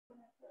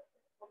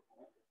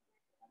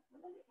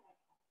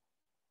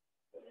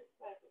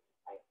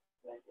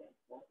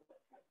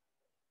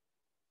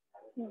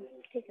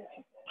ঠিক আছে।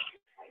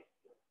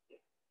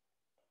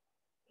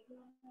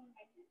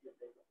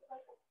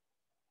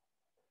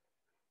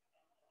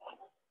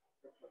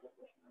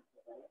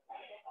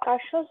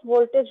 কার্শফ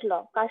voltage law,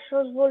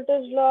 কার্শফ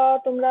voltage law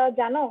তোমরা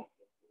জানো?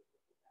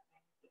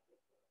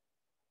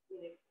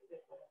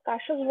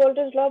 কার্শফ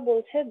ভোল্টেজ ল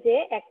বলছে যে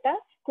একটা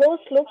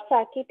ক্লোজ লুপ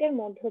সার্কিটের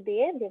মধ্য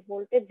দিয়ে যে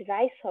ভোল্টেজ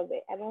রাইজ হবে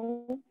এবং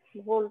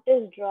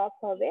ভোল্টেজ ড্রপ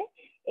হবে,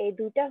 এই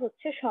দুইটা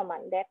হচ্ছে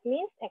সমান। দ্যাট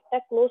মিনস একটা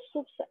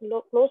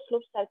ক্লোজ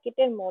লুপ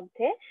সার্কিটের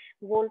মধ্যে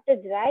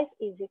voltage rise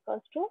is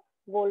equals to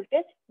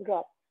voltage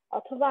drop.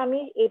 অথবা আমি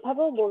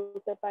এভাবেও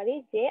বলতে পারি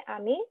যে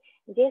আমি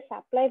যে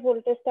সাপ্লাই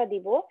ভোল্টেজটা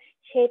দিব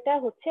সেটা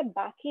হচ্ছে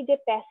বাকি যে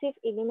প্যাসিভ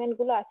এলিমেন্ট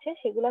গুলো আছে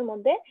সেগুলোর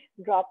মধ্যে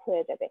ড্রপ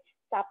হয়ে যাবে।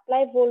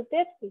 Supply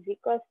voltage is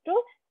equals to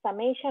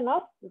summation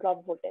of drop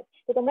voltage.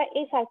 তো তোমরা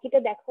এই সার্কিটে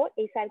দেখো,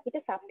 এই সার্কিটে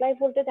সাপ্লাই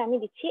ভোল্টেজ আমি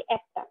দিচ্ছি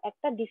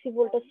একটা ডিসি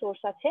ভোল্টেজ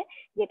সোর্স আছে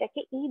যেটাকে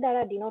ই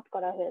দ্বারা ডিনোট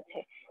করা হয়েছে,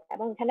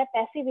 এবং এখানে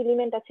প্যাসিভ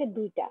এলিমেন্ট আছে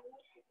দুইটা,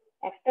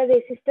 একটা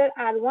রেজিস্টার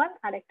R1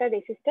 আর একটা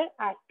রেজিস্টার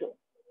R2।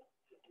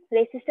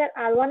 রেজিস্টার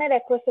R1 এর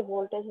অ্যাক্রসে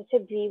ভোল্টেজ হচ্ছে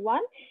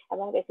V1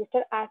 এবং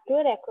রেজিস্টার R2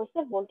 এর অ্যাক্রসে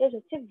ভোল্টেজ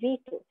হচ্ছে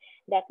V2।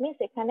 দ্যাট মিনস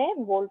এখানে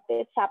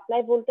ভোল্টেজ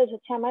সাপ্লাই ভোল্টেজ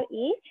হচ্ছে আমার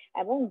ই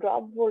এবং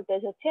ড্রপ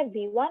ভোল্টেজ হচ্ছে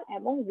V1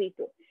 এবং V2।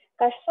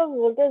 কার্শফ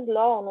ভোল্টেজ ল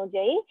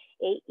অনুযায়ী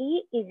এই ই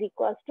ইজ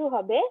ইকুয়ালস টু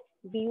হবে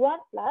V1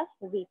 প্লাস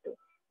V2।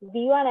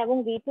 V1 এবং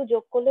V2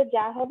 যোগ করলে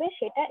যা হবে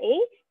সেটা এই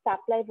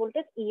সাপ্লাই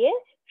ভোল্টেজ ই এর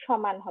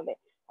সমান হবে।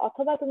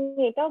 অথবা তুমি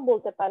এটাও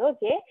বলতে পারো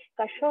যে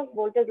কার্শফ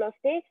voltage law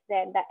states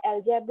that the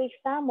algebraic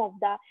sum of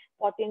the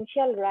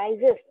potential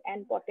rises and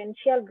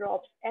potential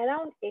drops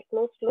around a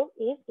closed loop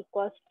is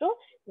equals to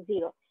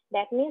 0.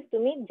 That means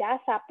তুমি যা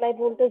সাপ্লাই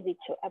ভোল্টেজ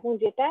দিচ্ছ এবং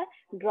যেটা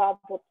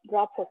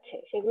ড্রপ হচ্ছে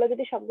সেগুলো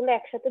যদি সবগুলো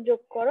একসাথে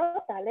যোগ করো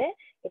তাহলে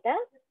এটা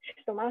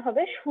তোমার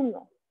হবে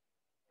 0।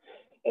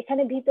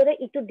 এখানে ভিতরে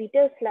একটু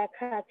ডিটেলস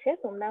লেখা আছে,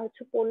 তোমরা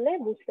হচ্ছে পড়লে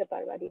বুঝতে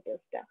পারবা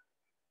ডিটেলসটা।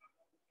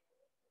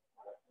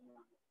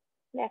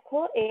 দেখো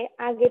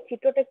আগের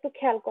চিত্রটা একটু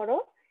খেয়াল করো।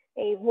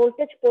 এই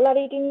ভোল্টেজ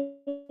পোলারিটি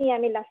নিয়ে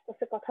আমি লাস্ট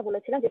ক্লাসে কথা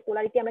বলেছিলাম যে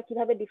পোলারিটি আমরা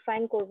কিভাবে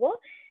ডিফাইন করব।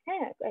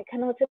 হ্যাঁ,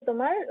 এখানে হচ্ছে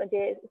তোমার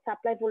যে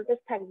সাপ্লাই ভোল্টেজ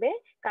থাকবে,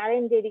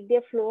 কারেন্ট যে দিক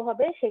দিয়ে ফ্লো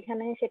হবে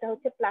সেখানে সেটা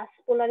হচ্ছে প্লাস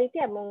পোলারিটি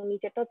এবং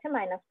নিচেটা হচ্ছে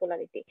মাইনাস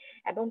পোলারিটি।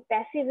 এবং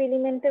প্যাসিভ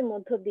এলিমেন্টের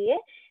মধ্য দিয়ে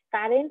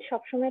কারেন্ট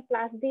সবসময়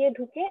প্লাস দিয়ে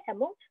ঢুকে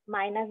এবং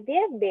মাইনাস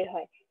দিয়ে বের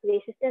হয়।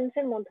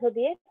 রেজিস্ট্যান্সের মধ্য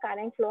দিয়ে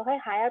কারেন্ট ফ্লো হয়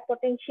হায়ার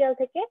পটেনশিয়াল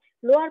থেকে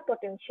লোয়ার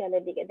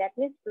পটেনশিয়ালের দিকে। দ্যাট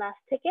মিনস প্লাস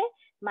থেকে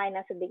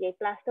মাইনাসের দিকে। এই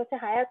প্লাসটা হচ্ছে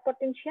হায়ার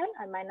পটেনশিয়াল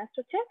আর মাইনাসটা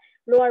হচ্ছে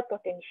লোয়ার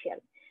পটেনশিয়াল।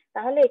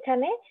 তাহলে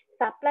এখানে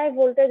সাপ্লাই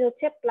ভোল্টেজ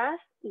হচ্ছে প্লাস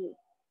ই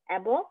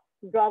এবং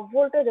ড্রপ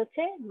ভোল্টেজ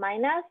হচ্ছে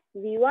মাইনাস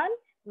V1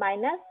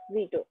 মাইনাস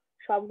V2।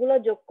 সবগুলো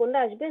যোগ করলে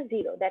আসবে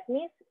 0। That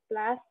means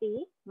plus E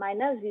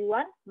minus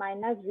V1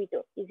 minus V2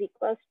 is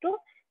equals to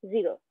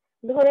 0।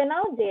 ধরে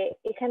নাও যে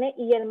এখানে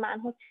ই এর মান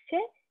হচ্ছে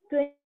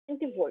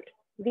 20 ভোল্ট,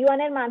 V1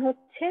 এর মান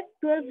হচ্ছে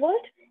 12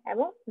 ভোল্ট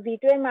এবং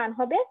V2 এর মান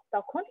হবে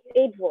তখন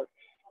 8 ভোল্ট।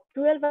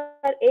 12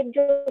 আর 8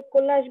 যোগ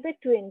করলে আসবে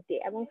 20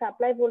 এবং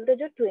supply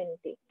ভোল্টেজও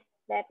 20।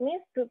 That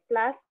means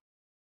plus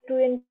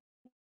 20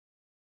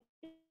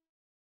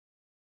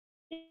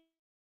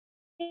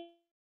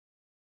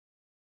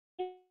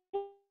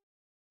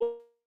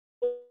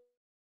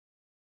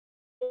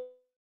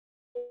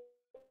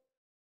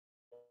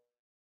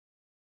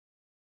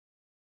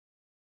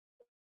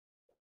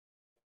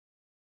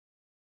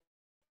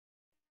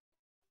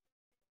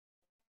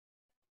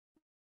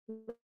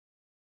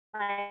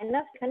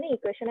 minus এখানে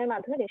ইকুয়েশনের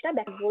মাধ্যমে জিনিসটা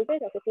ব্যাক ভোল্টেজ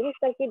যত সিরিজ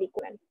সার্কিট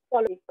ইকুইভ্যালেন্ট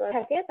ফলো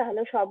থাকে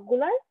তাহলে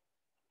সবগুলার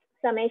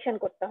সামেশন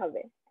করতে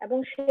হবে এবং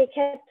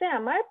সেক্ষেত্রে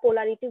আমার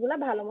পোলারিটি গুলা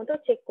ভালো মতো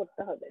চেক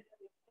করতে হবে।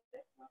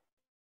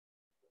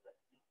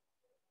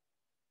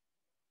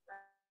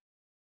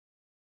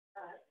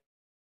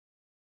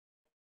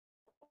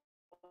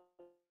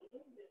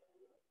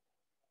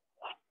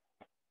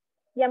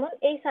 যেমন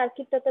এই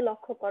সার্কিটটাতে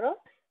লক্ষ্য করো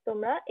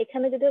তোমরা,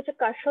 এখানে যদি হচ্ছে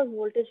কার্শফ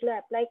ভোল্টেজ ল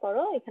অ্যাপ্লাই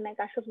করো, এখানে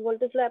কার্শফ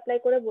ভোল্টেজ ল অ্যাপ্লাই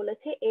করে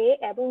বলেছে এ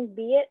এবং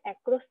বি এর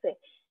অ্যাক্রসে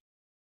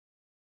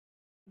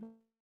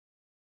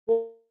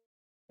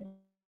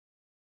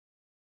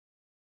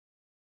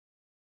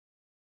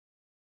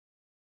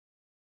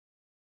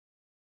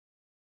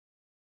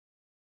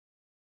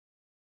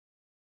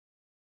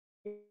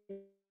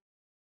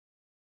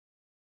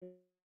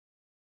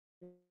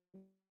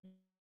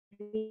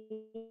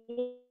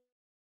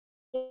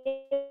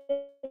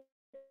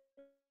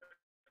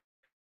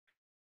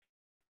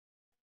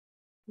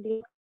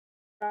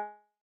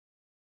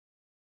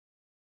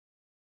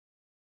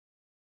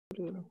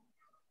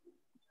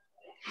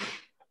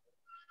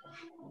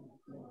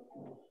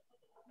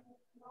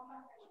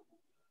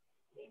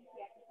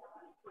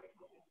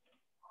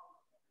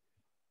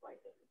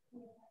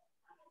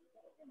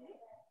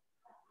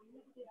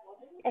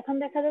এখন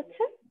দেখা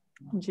যাচ্ছে?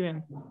 জি ম্যাম।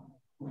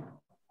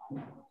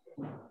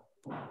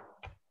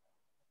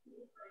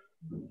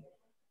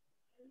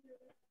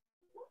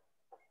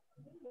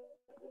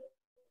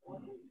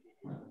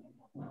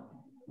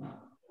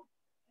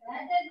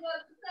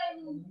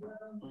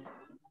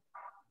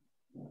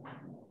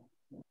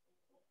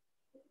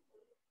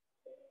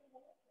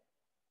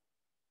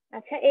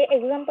 আচ্ছা, এই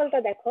এক্সাম্পলটা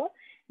দেখো,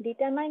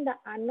 determine the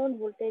unknown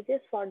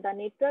voltages for the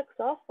networks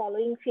of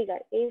following figure.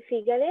 এই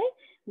ফিগারে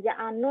যে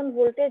আননোন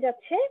ভোল্টেজ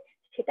আছে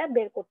সেটা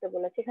বের করতে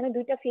বলেছে। এখানে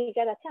দুইটা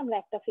ফিগার আছে, আমরা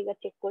একটা ফিগার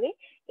চেক করি।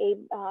 এই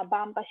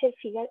বাম পাশের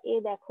ফিগার এ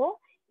দেখো,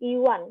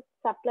 E1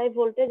 সাপ্লাই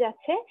ভোল্টেজ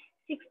আছে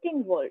 16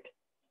 ভোল্ট,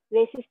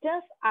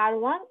 রেজিস্ট্যান্স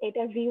R1,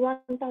 এটা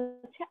V1 টা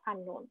হচ্ছে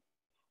আননোন,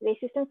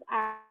 রেজিস্ট্যান্স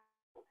আর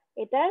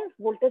এটার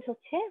ভোল্টেজ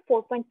হচ্ছে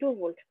 4.2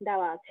 ভোল্ট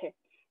দেওয়া আছে,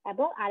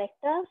 এবং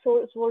আরেকটা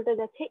সোর্স ভোল্টেজ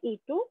আছে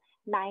E2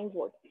 9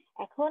 ভোল্ট।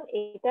 এখন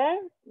এটার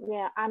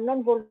আননোন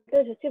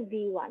ভোল্টেজ হচ্ছে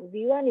V1,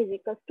 V1 is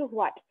equals to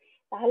what?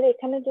 তাহলে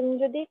এখানে তুমি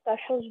যদি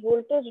কার্শফস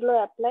ভোল্টেজ ল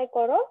অ্যাপ্লাই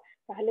করো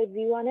তাহলে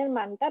V1 এর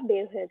মানটা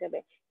বের হয়ে যাবে।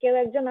 কেউ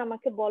একজন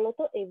আমাকে বলো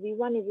তো এই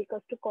V1 ইজ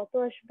ইকুয়ালস টু কত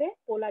আসবে?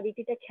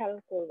 পোলারিটিটা খেয়াল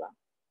করবা।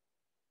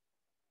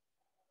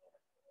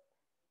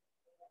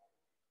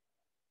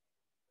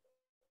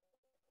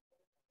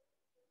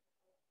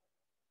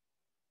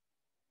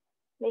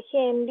 দেখি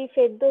এমডি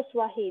ফেরদৌস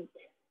ওয়াহিদ।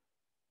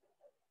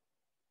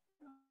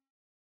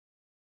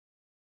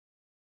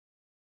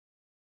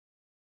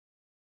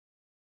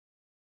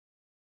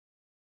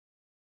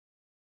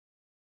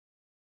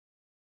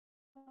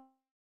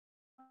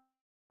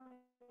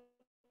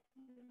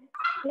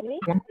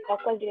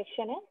 ক্লকওয়াইজ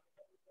ডিরেকশনে।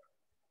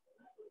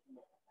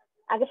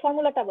 আগে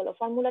ফর্মুলাটা বলো,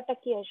 ফর্মুলাটা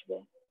কি আসবে?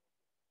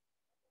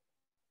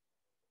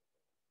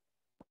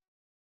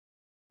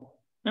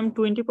 ম্যাম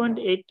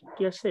 20.8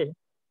 কি আছে?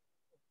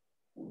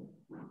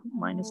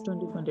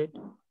 -20.8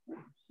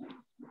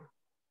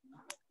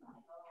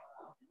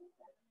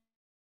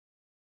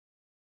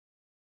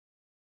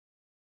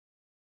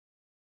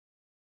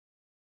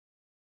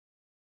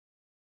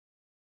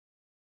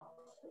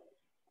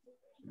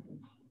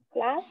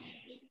 প্লাস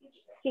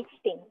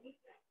 16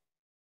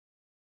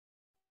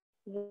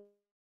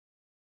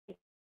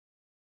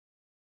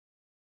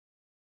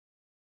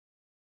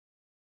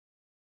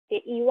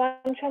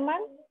 E1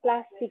 সমান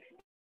প্লাস 16,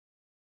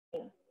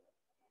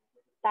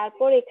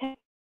 তারপর এখানে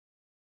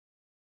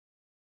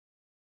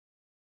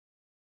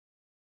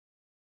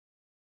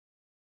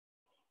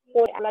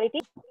পোলারিটি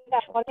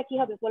কি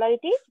হবে?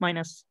 Polarity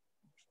minus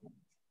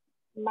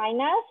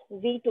minus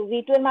V2,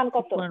 V2 এর মান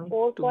কত?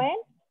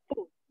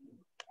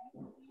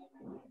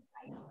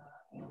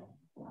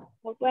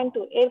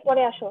 4.2।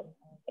 এরপরে আসো,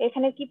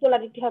 এখানে কি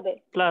পোলারিটি হবে?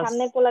 প্লাস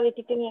সামনের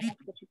পোলারিটিতে নিয়ে কাজ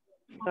করছি,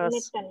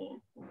 সামনেরটা নিয়ে।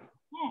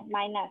 হ্যাঁ,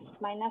 minus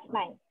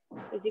 9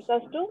 is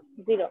equals to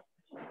 0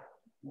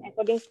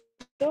 according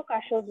to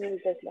কার্শফস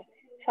voltage law.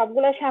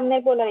 সবগুলোর সামনে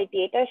পোলারিটি,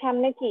 এটার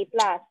সামনে কি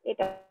প্লাস,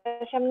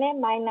 এটার সামনে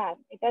মাইনাস,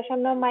 এটার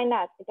সামনে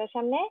মাইনাস, এটার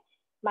সামনে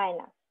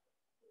মাইনাস।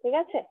 ঠিক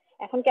আছে,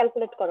 এখন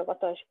ক্যালকুলেট করো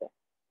কত আসবে।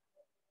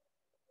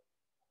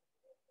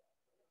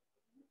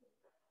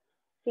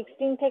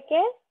 16 থেকে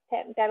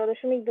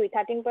 13.2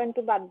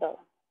 13.2 বাদ দাও।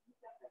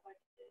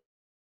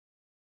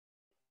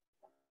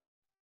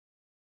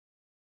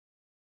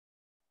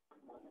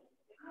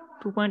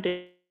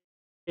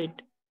 2.8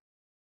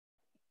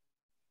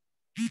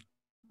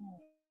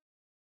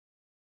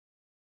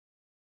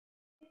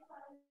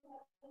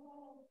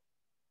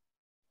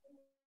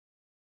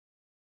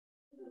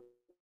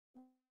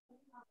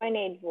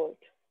 0.8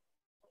 ভোল্ট।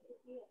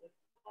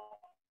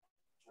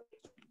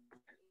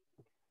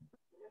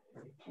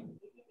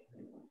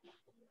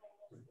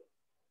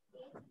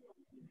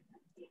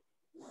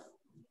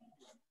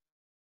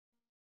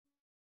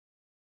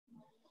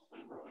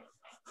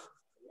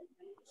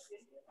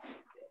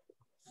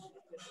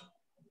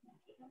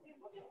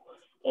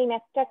 এই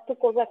ম্যাথটা একটু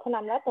করবো এখন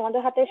আমরা। তোমাদের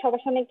হাতে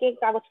সবার সামনে কি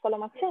কাগজ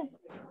কলম আছে?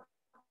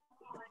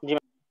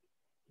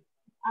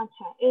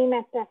 আচ্ছা, এই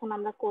ম্যাথটা এখন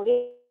আমরা করি।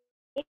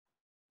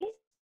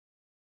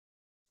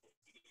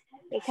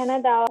 এখানে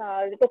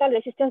টোটাল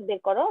রেজিস্ট্যান্স বের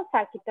করো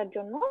সার্কিটটার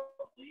জন্য,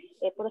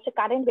 এরপর হচ্ছে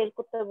কারেন্ট বের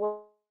করতে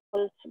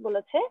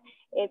বলেছে,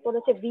 এরপর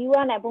হচ্ছে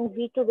V1 এবং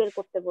V2 বের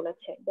করতে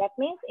বলেছে। দ্যাট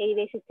মিন্স এই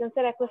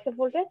রেজিস্ট্যান্সের অ্যাক্রসে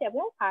ভোল্টেজ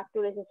এবং R2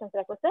 রেজিস্ট্যান্সের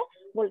অ্যাক্রসে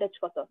ভোল্টেজ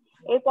কত।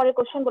 এরপরে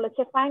কোশ্চেন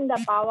বলেছে find the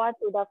power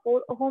to the 4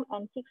 ohm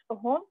and 6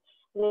 ohm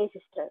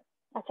resistor.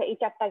 আচ্ছা, এই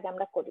চারটা আগে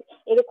আমরা করি।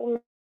 এরকম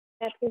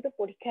ম্যাথ কিন্তু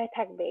পরীক্ষায়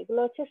থাকবে। এগুলো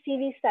হচ্ছে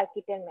সিরিজ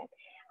সার্কিটের ম্যাথ।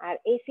 আর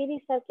এই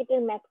সিরিজ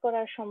সার্কিটের ম্যাথ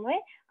করার সময়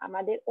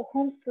আমাদের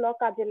ওহমস ল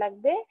কাজে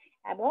লাগবে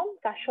এবং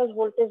কার্শফস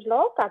ভোল্টেজ ল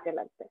কাজে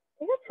লাগবে।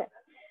 ঠিক আছে,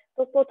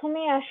 তো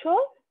প্রথমেই আসো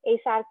এই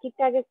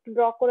সার্কিটটা আগে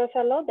ড্র করে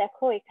ফেলো।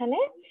 দেখো এখানে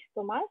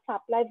তোমার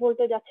সাপ্লাই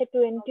ভোল্টেজ আছে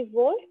 20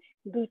 ভোল্ট,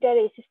 দুইটা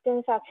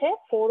রেজিস্ট্যান্স আছে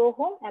 4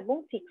 ওহম এবং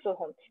 6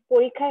 ওহম।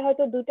 পরীক্ষায়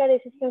হয়তো দুইটা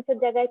রেজিস্ট্যান্সের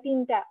জায়গায়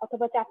 3টা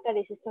অথবা 4টা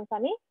রেজিস্ট্যান্স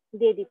আমি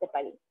দিয়ে দিতে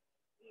পারি।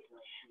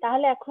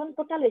 তাহলে এখন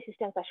টোটাল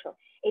রেজিস্ট্যান্স আসো,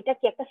 এটা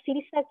কি একটা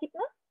সিরিজ সার্কিট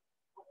না?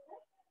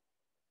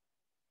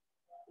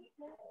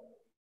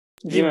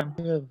 জি ম্যাম।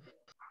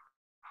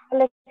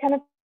 তাহলে এখানে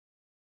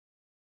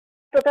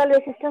টোটাল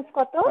রেজিস্ট্যান্স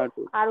কত?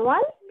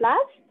 R1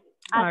 plus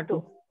R2।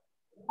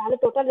 তাহলে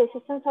টোটাল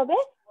রেজিস্ট্যান্স হবে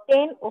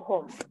 10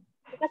 ওহম।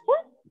 ঠিক আছে,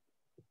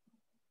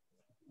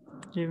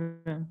 জি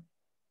ম্যাম।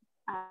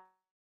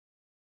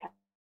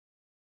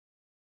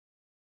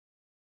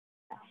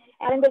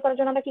 Rn বের করার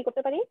জন্য আমরা কি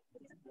করতে পারি?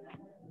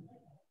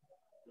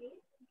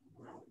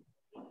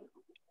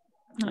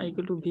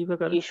 equal to v by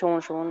r. E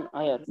সমান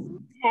IR।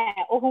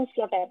 হ্যাঁ, ওহমস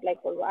লটা অ্যাপ্লাই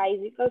করব। I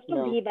is equals to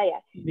v by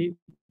r।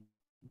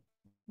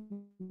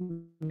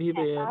 v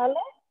by r।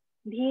 তাহলে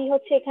v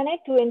হচ্ছে এখানে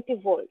 20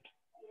 ভোল্ট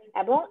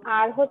এবং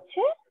আর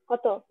হচ্ছে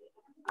কত?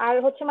 আর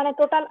হচ্ছে মানে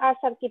টোটাল আর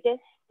সার্কিটে,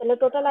 তাহলে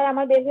টোটাল আর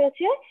আমার বের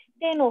হয়েছে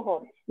 10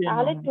 ওহম।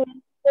 তাহলে 20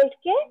 ভোল্ট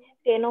কে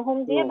 10 ওহম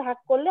দিয়ে ভাগ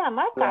করলে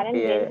আমার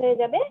কারেন্ট বের হয়ে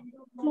যাবে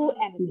 2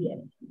 অ্যাম্পিয়ার।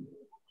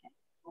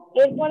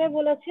 এরপরে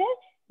বলেছে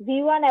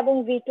V1 এবং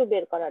V2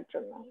 বের করার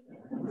জন্য।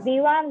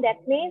 V1 দ্যাট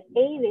মিন্স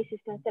এই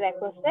রেজিস্ট্যান্সের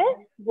অ্যাক্রসে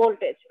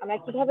ভোল্টেজ আমরা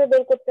কিভাবে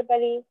বের করতে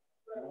পারি?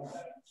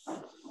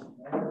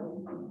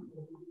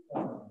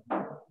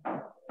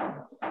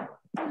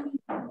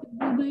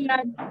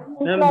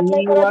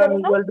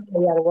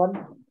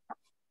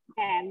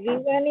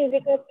 V1 is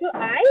equal to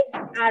I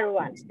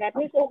R1 that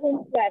means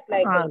Ohm's law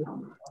apply করব।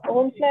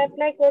 Ohm's law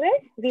apply করে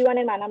V1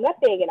 এর মান আমরা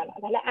পেয়ে গেলাম।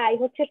 তাহলে I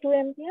হচ্ছে 2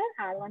 অ্যাম্পিয়ার,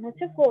 R1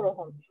 হচ্ছে 4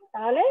 ওহম।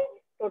 তাহলে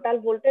টোটাল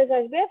ভোল্টেজ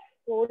আসবে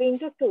 4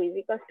 into 2 is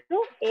equal to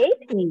 8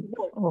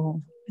 volt.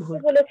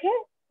 বলেছে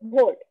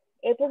ভোল্ট।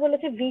 এরপর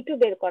বলেছে V2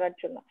 বের করার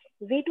জন্য।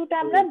 V2 টা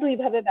আমরা দুই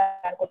ভাবে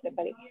বের করতে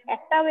পারি।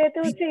 একটা ওয়েতে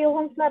হচ্ছে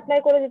Ohm's law apply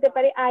করে দিতে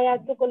পারি, I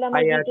R2 করলে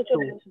আমার V2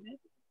 চলে আসবে।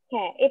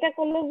 হ্যাঁ, এটা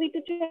করলে V2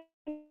 চলে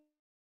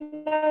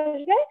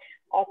আসবে,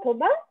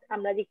 অথবা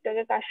আমরা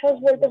যেটাকে কার্শফ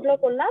ভোল্টেজ ল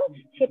করলাম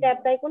সেটা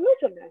অ্যাপ্লাই করলেও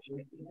চলে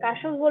আসবে।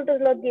 কার্শফ ভোল্টেজ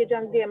ল দিয়ে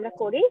যদি আমরা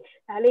করি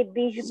তাহলে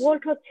 20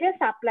 ভোল্ট হচ্ছে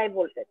সাপ্লাই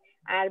ভোল্টেজ,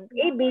 আর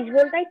এই 20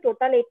 ভোল্টটাই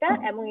টোটাল এটা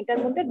এবং এটার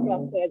মধ্যে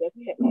ড্রপ হয়ে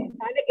যাচ্ছে।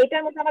 তাহলে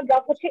এটার মধ্যে আমার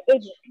ড্রপ হচ্ছে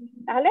 8 ভোল্ট।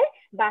 তাহলে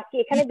বাকি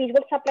এখানে 20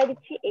 ভোল্ট সাপ্লাই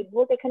দিচ্ছি, 8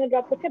 ভোল্ট এখানে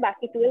ড্রপ হচ্ছে,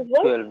 বাকি 12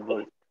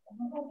 ভোল্ট।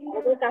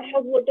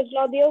 কার্শফ ভোল্টেজ ল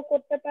দিয়েও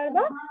করতে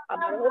পারবা,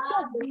 আবার হচ্ছে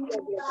ওহমস ল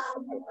দিয়েও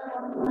করতে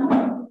পারবা।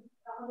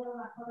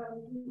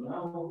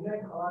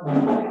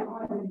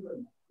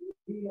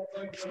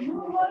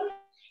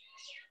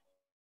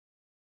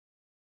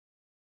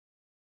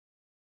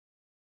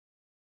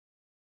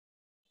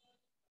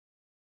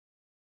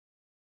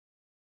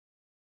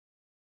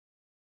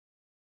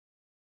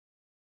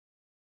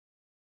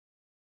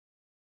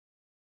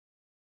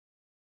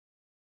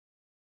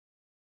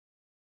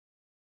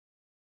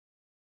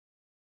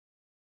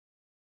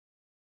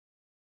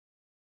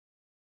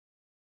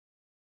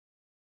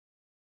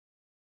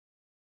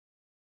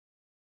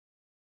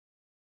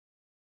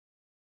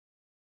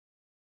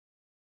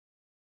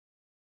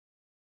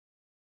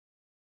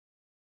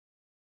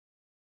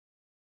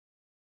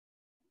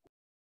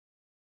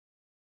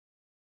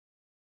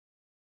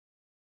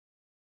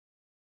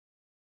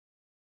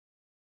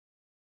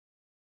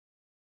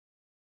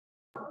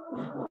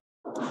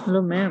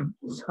 হ্যালো ম্যাম,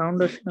 সাউন্ড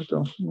আসছে না তো।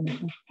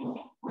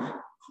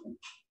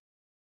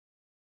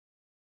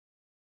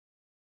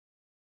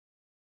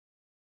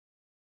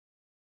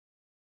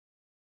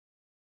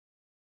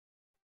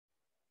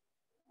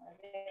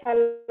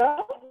 হ্যালো,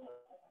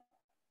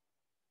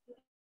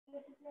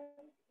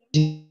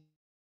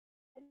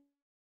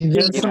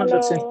 শোনা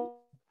যাচ্ছে।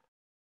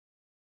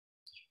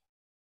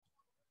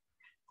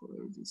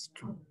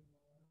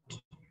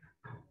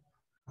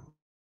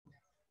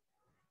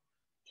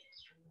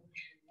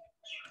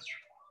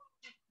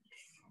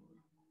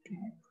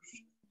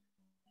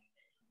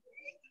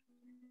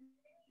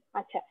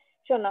 আচ্ছা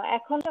শোনো,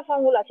 এখন একটা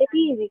ফর্মুলা আছে P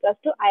is equals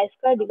to I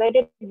square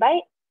divided by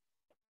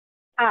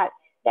R,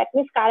 that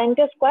means current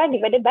square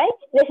divided by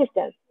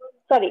resistance,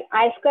 sorry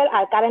I square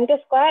R current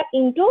square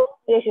into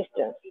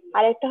resistance,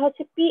 আর একটা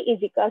হচ্ছে P is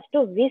equals to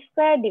V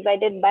square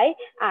divided by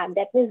R,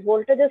 that means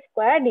voltage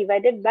square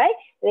divided by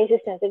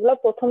resistance। এগুলো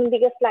প্রথম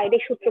দিকে স্লাইডে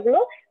সূত্রগুলো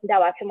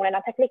দেওয়া আছে, মনে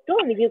না থাকলে একটু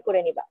রিভিউ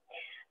করে নিবা।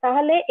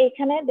 তাহলে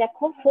এখানে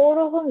দেখো 4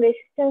 ওহম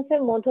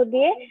রেজিস্ট্যান্সের মধ্য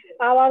দিয়ে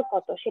পাওয়ার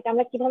কত সেটা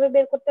আমরা কিভাবে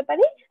বের করতে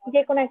পারি?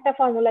 যে কোনো একটা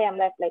ফর্মুলাই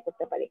আমরা অ্যাপ্লাই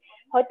করতে পারি।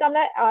 হয়তো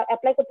আমরা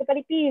অ্যাপ্লাই করতে পারি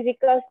P is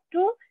equals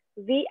to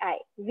VI,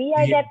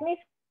 that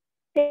means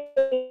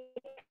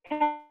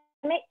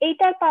মানে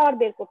এইটার পাওয়ার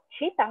বের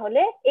করছি,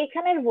 তাহলে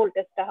এখানের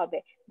ভোল্টেজটা হবে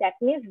দ্যাট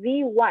মিন্স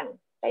V1,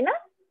 তাই না?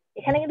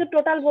 এখানে কিন্তু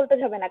টোটাল ভোল্টেজ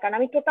হবে না, কারণ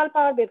আমি টোটাল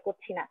পাওয়ার বের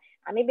করছি না,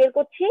 আমি বের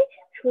করছি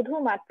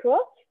শুধুমাত্র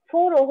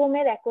 4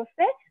 ওহমের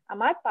অ্যাক্রসে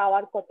আমার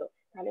পাওয়ার কত।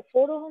 তাহলে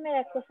 4 ওহমের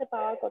অ্যাক্রসে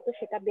পাওয়ার কত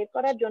সেটা বের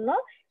করার জন্য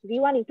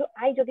V1 ইন্টু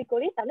I যদি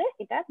করি তাহলে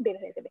এটা বের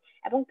হয়ে যাবে,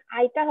 এবং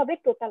আইটা হবে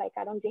টোটাল আই,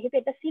 কারণ যেহেতু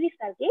এটা সিরিজ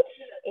সার্কিট,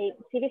 এই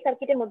সিরিজ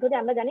সার্কিটের মধ্য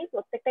দিয়ে আমরা জানি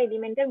প্রত্যেকটা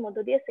এলিমেন্টের মধ্য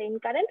দিয়ে সেম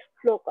কারেন্ট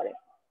ফ্লো করে।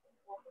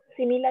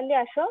 সিমিলারলি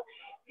আসো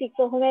 6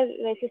 ওহমের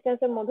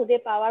রেজিস্ট্যান্সের মধ্য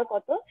দিয়ে পাওয়ার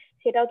কত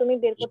সেটাও তুমি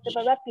বের করতে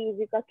পারবা, P is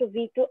equal to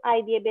V2I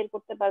দিয়ে বের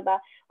করতে পারবা,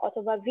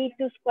 অথবা V2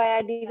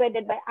 square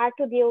divided by R2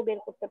 দিয়েও বের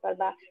করতে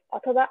পারবা,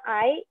 অথবা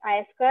I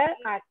স্কয়ার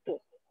R2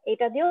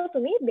 এটা দিয়েও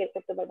তুমি বের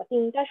করতে পারবা।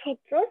 তিনটা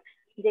সূত্র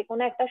যে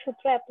কোনো একটা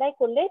সূত্র অ্যাপ্লাই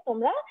করলে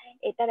তোমরা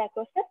এটার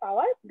অ্যাক্রসে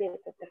পাওয়ার বের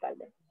করতে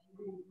পারবে।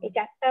 এই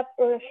চারটা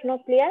প্রশ্ন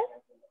ক্লিয়ার?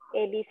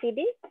 ABCD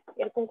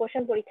এরকম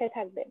কোশ্চেন পরীক্ষায়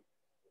থাকবে।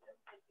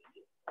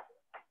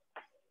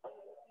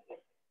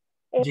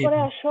 এরপরে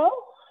আসো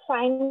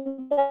find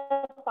the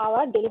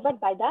power delivered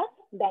by the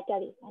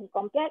battery and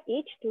compare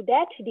it to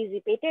that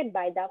dissipated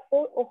by the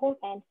 4 ohm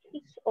and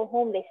 6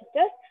 ohm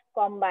resistors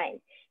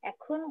combined.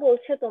 এখন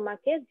বলছে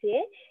তোমাকে যে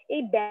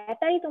এই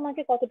ব্যাটারি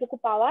তোমাকে কতটুকু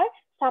পাওয়ার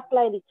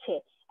সাপ্লাই দিচ্ছে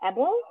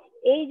এবং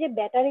এই যে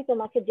ব্যাটারি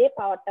তোমাকে যে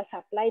পাওয়ারটা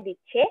সাপ্লাই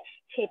দিচ্ছে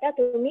সেটা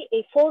তুমি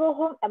এই 4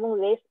 ওহম এবং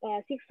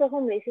 6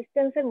 ওহম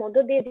রেজিস্ট্যান্সের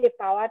মধ্যে দিয়ে যে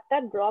পাওয়ারটা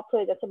ড্রপ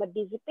হয়ে যাচ্ছে বা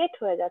ডিসিপেট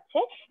হয়ে যাচ্ছে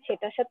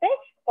সেটার সাথে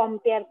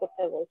কম্পেয়ার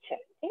করতে বলছে।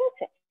 ঠিক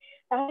আছে,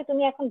 তাহলে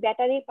তুমি এখন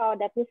battery power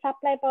that means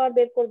supply পাওয়ার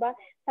বের করবা।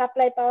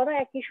 সাপ্লাই পাওয়ারও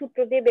একই সূত্র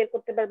দিয়ে বের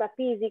করতে পারবা, P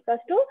is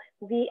equals to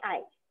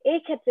VI। এই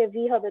ক্ষেত্রে V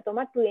হবে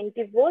তোমার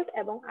 20 ভোল্ট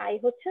এবং I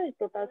হচ্ছে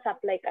টোটাল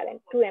সাপ্লাই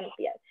কারেন্ট 2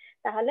 অ্যাম্পিয়ার।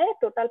 তাহলে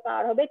টোটাল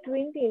পাওয়ার হবে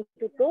 20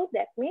 ইনটু 2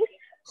 দ্যাট মিন্স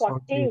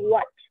 40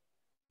 ওয়াট।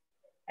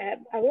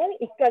 এবং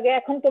একটু আগে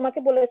এখন তোমাকে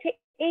বলেছে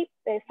এই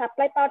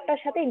সাপ্লাই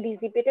পাওয়ারটার সাথে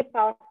ডিসিপেটেড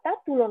পাওয়ারটা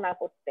তুলনা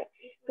করতে।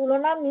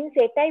 তুলনা মিন্স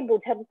এটাই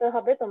বোঝাতে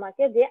হবে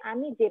তোমাকে যে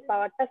আমি যে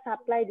পাওয়ারটা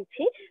সাপ্লাই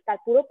দিচ্ছি তার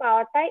পুরো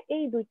পাওয়ারটাই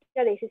এই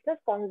দুইটা রেজিস্ট্যান্স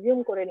কনজিউম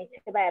করে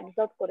নিচ্ছে বা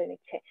অ্যাবজর্ব করে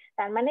নিচ্ছে।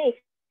 তার মানে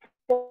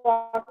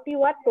 40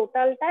 ওয়াট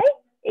টোটালটাই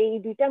এই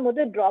দুইটার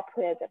মধ্যে ড্রপ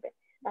হয়ে যাবে।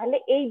 তাহলে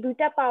এই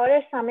দুইটা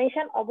পাওয়ারের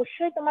সামেশন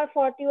অবশ্যই তোমার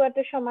 40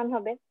 ওয়াটের সমান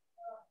হবে।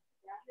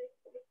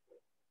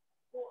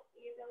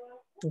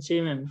 জি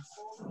ম্যাম।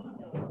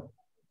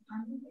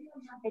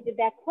 এই যে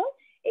দেখো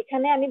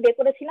এখানে আমি বের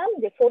করেছিলাম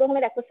যে 4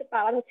 ওহমের অ্যাক্রসের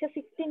পাওয়ার হচ্ছে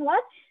 16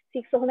 ওয়াট,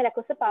 6 ওহমের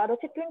অ্যাক্রসের পাওয়ার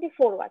হচ্ছে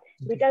 24 ওয়াট।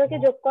 দুইটাকে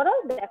যোগ করো,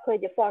 দেখো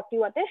এই যে 40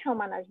 ওয়াটের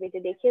সমান আসবে। যে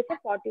দেখিয়েছে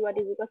 40 what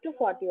is equal to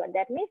 40 watt,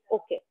 that means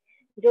ওকে।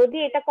 যদি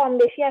এটা কম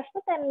বেশি আসতো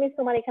দ্যাট মিন্স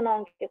তোমার এখানে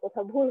অঙ্কে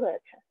কোথাও ভুল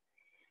হয়েছে।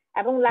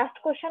 এবং লাস্ট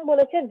কোশ্চেন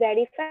বলেছে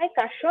verify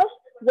কার্শফ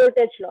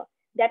voltage law,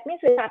 that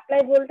means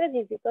supply voltage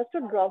is equal to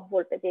drop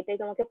voltage.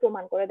 এটাই তোমাকে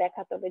প্রমাণ করে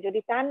দেখাতে হবে। যদি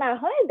তা না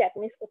হয় দ্যাট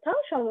মিন্স কোথাও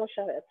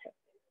সমস্যা হয়েছে।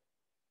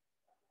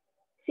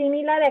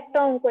 সিমিলার একটা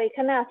অঙ্ক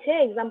এখানে আছে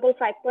এক্সাম্পল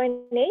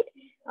 5.8।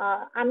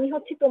 আমি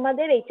হচ্ছে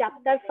তোমাদের এই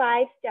chapter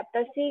 5,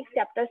 chapter 6,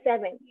 chapter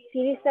 7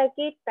 series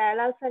circuit,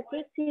 parallel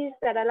circuit, series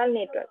parallel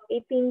network,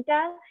 এই তিনটা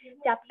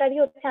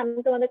চ্যাপ্টারই হচ্ছে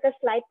আমি তোমাদেরকে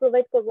স্লাইড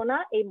প্রোভাইড করব না,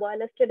 এই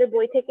বয়েলার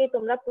বই থেকেই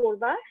তোমরা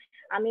পড়বা।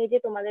 আমি এই যে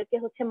তোমাদেরকে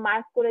হচ্ছে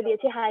মার্ক করে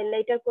দিয়েছি,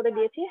 হাইলাইটার করে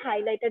দিয়েছি,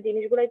 হাইলাইটার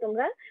জিনিসগুলোই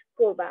তোমরা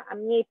করবা।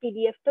 আমি এই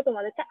পিডিএফটা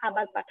তোমাদেরকে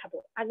আবার পাঠাবো।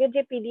 আগের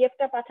যে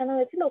পিডিএফটা পাঠানো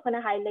হয়েছিল ওখানে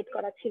হাইলাইট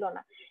করা ছিল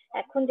না,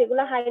 এখন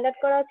যেগুলো হাইলাইট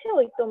করা আছে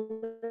ওই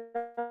তোমরা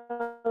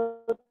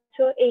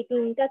এই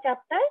তিনটা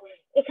চ্যাপ্টার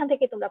এখান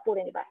থেকে তোমরা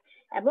পড়ে নিবা।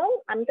 এবং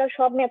আমি তো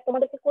সব ম্যাথ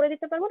তোমাদেরকে করে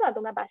দিতে পারবো না,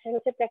 তোমরা বাসায়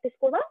হচ্ছে প্র্যাকটিস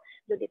করবা।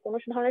 যদি কোনো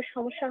ধরনের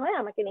সমস্যা হয়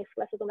আমাকে নেক্সট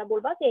ক্লাসে তোমরা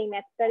বলবা যে এই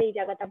ম্যাথটার এই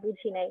জায়গাটা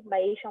বুঝি নাই বা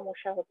এই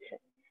সমস্যা হচ্ছে।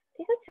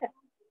 ঠিক আছে,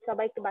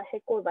 সবাই একটু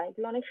বাসায় করবা,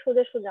 এগুলো অনেক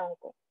সোজা সোজা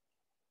অঙ্ক।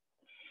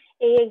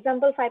 এই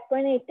এক্সাম্পল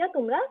 5.8টা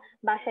তোমরা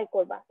বাসায়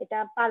করবা, এটা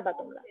পারবা,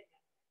 তোমরা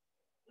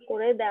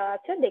করে দেওয়া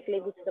আছে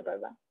দেখলেই বুঝতে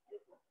পারবা।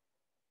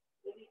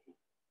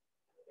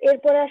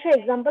 এরপরে আসো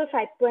এক্সাম্পল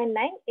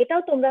 5.9,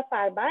 এটাও তোমরা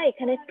পারবা।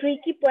 এখানে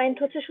ট্রিকি পয়েন্ট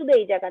হচ্ছে শুধু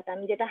এই জায়গাটা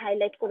আমি যেটা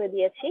হাইলাইট করে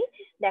দিয়েছি।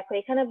 দেখো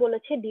এখানে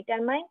বলেছে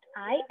determine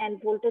I and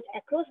voltage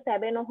across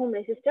 7 ohm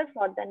register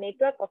for the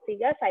network of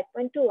figure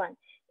 5.21।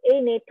 এই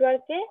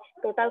নেটওয়ার্কে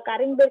টোটাল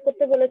কারেন্ট বের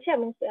করতে বলেছে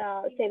এবং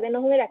 7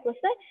 ওহমের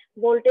অ্যাক্রসে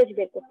ভোল্টেজ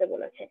বের করতে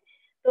বলেছে।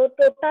 তো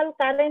টোটাল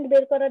কারেন্ট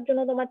বের করার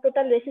জন্য তোমার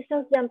টোটাল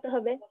রেজিস্ট্যান্স জানতে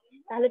হবে।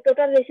 তাহলে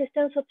টোটাল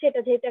রেজিস্ট্যান্স হচ্ছে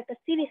এটা যেহেতু একটা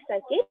সিরিজ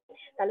সার্কিট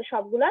তাহলে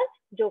সবগুলার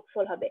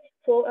যোগফল হবে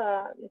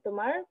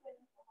তোমার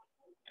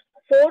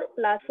 4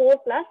 প্লাস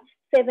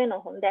 7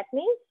 ওহম, দ্যাট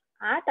মিন্স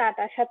 8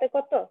 8 সাথে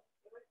কত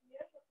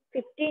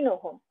 15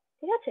 ওহম।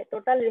 ঠিক আছে,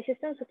 টোটাল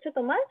রেজিস্ট্যান্স হচ্ছে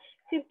তোমার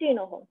 15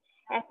 ওহম।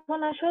 এখন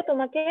আসো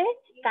তোমাকে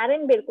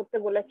কারেন্ট বের করতে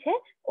বলেছে।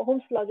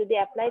 ওহমস ল যদি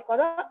অ্যাপ্লাই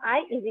করো I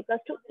is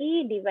equal to E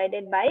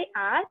divided by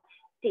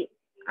RT।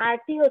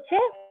 RT হচ্ছে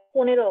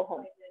 15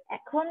 ওহম।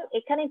 এখন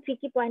এখানে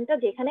ট্রিকি পয়েন্টটা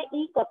যেখানে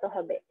E কত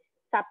হবে,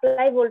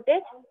 সাপ্লাই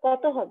ভোল্টেজ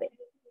কত হবে।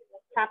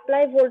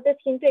 সাপ্লাই ভোল্টেজ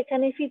কিন্তু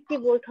এখানে 50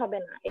 ভোল্ট হবে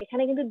না,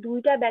 এখানে কিন্তু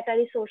দুইটা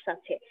ব্যাটারি সোর্স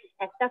আছে,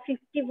 একটা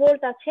 50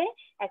 ভোল্ট আছে,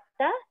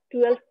 একটা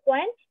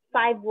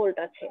 12.5 ভোল্ট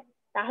আছে।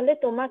 তাহলে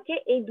তোমাকে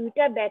এই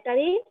দুইটা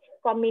ব্যাটারি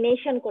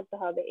কম্বিনেশন করতে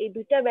হবে, এই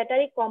দুইটা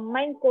ব্যাটারি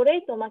কম্বাইন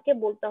করেই তোমাকে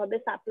বলতে হবে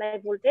সাপ্লাই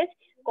ভোল্টেজ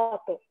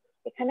কত।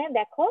 এখানে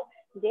দেখো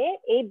যে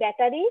এই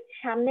ব্যাটারি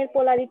সামনের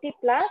পোলারিটি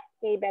প্লাস,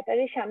 এই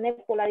ব্যাটারির সামনের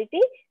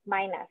পোলারিটি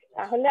মাইনাস,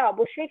 তাহলে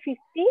অবশ্যই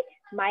 50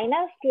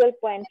 মাইনাস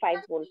 12.5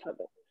 ভোল্ট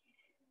হবে।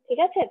 ঠিক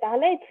আছে,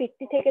 তাহলে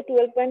 50 থেকে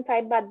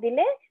 12.5 বাদ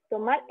দিলে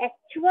তোমার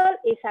অ্যাকচুয়াল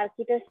এই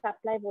সার্কিটের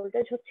সাপ্লাই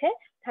ভোল্টেজ হচ্ছে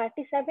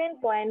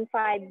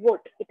 37.5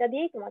 ভোল্ট। এটা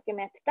দিয়েই তোমাকে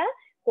ম্যাথটা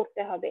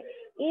করতে হবে।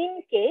 ইন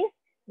কেস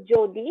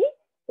যদি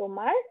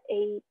তোমার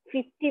এই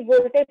 50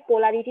 ভোল্টের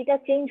পোলারিটিটা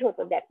চেঞ্জ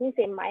হতো, দ্যাট মিন্স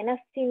এই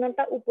মাইনাস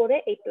চিহ্নটা উপরে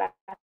এই প্লাস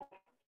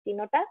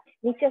চিহ্নটা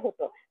নিচে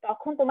হতো,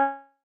 তখন তোমার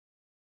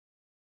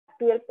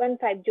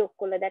 12.5 যোগ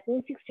করলে দ্যাট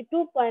মিন্স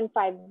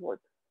 62.5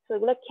 ভোল্ট। তো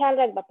এগুলো খেয়াল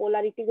রাখবা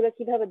পোলারিটি গুলো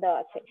কিভাবে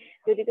দেওয়া আছে।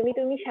 যদি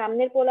তুমি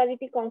সামনের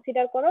পোলারিটি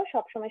কনসিডার করো,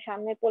 সবসময়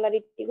সামনের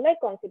পোলারিটি গুলাই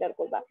কনসিডার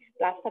করবা,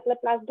 প্লাস থাকলে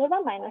প্লাস ধরবা,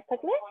 মাইনাস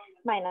থাকলে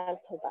মাইনাস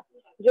ধরবা।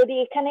 যদি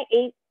এখানে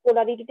এই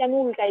পোলারিটিটা আমি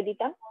উল্টাই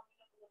দিতাম,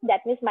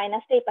 দ্যাট মিনস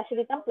মাইনাসটা এই পাশে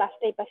দিতাম,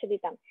 প্লাসটা এই পাশে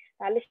দিতাম,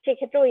 তাহলে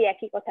সেক্ষেত্রে ওই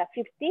একই কথা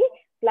 50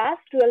 প্লাস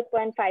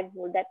 12.5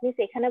 ভোল্ট, দ্যাট মিনস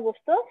এখানে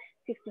বসতো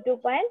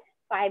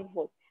 62.5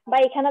 ভোল্ট। বা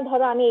এখানে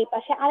ধরো আমি এই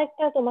পাশে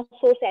আরেকটা তোমার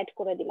সোর্স অ্যাড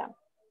করে দিলাম,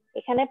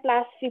 এখানে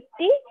প্লাস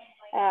 50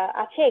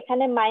 আছে,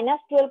 এখানে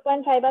মাইনাস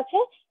 12.5 আছে,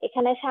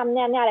 এখানে সামনে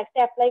আমি আরেকটা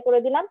অ্যাপ্লাই করে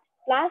দিলাম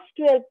প্লাস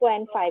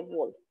 12.5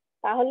 ভোল্ট,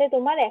 তাহলে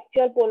তোমার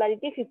অ্যাকচুয়াল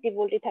পোলারিটি 50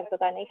 ভোল্টই থাকতো,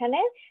 কারণ এখানে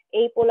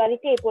এই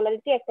পোলারিটি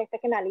একটা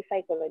একটাকে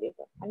নালিফাই করে দিত,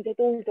 আমি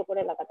যেহেতু উল্টো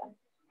করে লাগাতাম।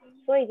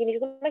 তো এই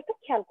জিনিসগুলো একটু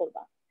খেয়াল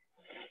করবা।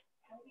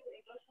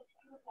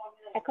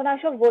 এখন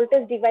আসো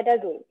voltage divider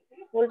rule.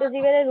 Voltage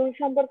divider rule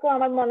সম্পর্কে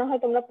আমার মনে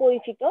হয় তোমরা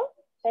পরিচিত,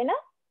 তাই না?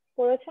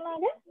 পড়েছো না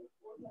আগে?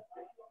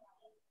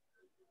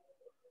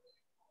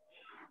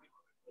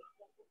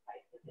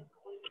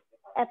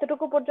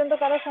 এতটুকু পর্যন্ত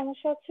কারো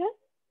সমস্যা হচ্ছে?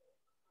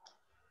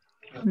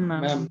 না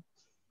ম্যাম।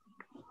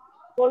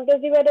 ভোল্টেজ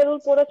ডিভাইডার রুল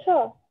পড়েছো?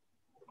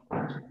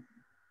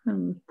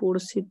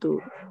 পড়ছি তো।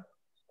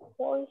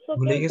 পড়ছো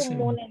কিন্তু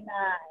মনে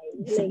নাই,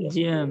 ভুলে গেছি।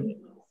 জি ম্যাম।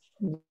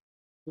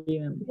 জি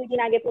ম্যাম। দুদিন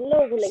আগে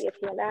পড়লেও ভুলে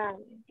গেছি ম্যাডাম।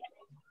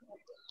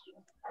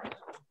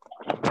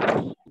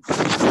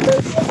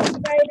 ভোল্টেজ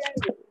ডিভাইডার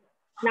রুল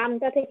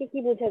নামটা থেকে কি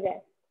বোঝা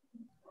যায়?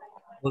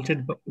 ভোল্টেজ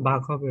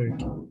ভাগ হবে আর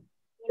কি।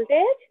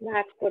 ভোল্টেজ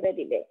ভাগ করে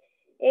দিবে।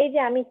 এই যে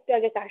আমি একটু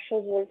আগে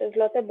কার্শফ ভোল্টেজ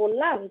লতে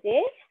বললাম যে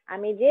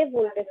আমি যে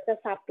ভোল্টেজটা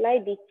সাপ্লাই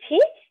দিচ্ছি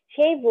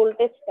সেই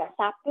ভোল্টেজটা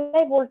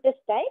সাপ্লাই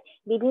ভোল্টেজটাই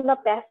বিভিন্ন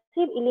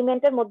প্যাসিভ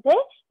এলিমেন্টের মধ্যে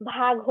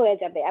ভাগ হয়ে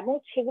যাবে এবং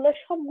সেগুলো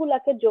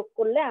সবগুলাকে যোগ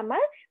করলে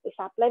আমার ওই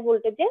সাপ্লাই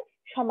ভোল্টেজের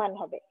সমান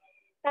হবে।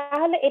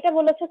 তাহলে এটা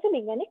বলেছে হচ্ছে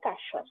বিজ্ঞানী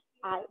কার্শফ।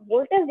 আর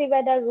ভোল্টেজ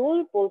ডিভাইডার রুল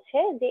বলছে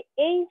যে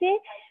এই যে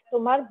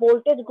তোমার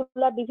ভোল্টেজ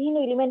গুলা বিভিন্ন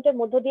এলিমেন্টের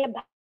মধ্য দিয়ে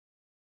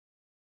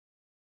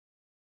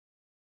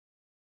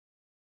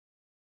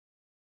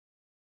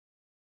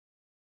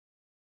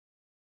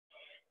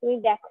তুমি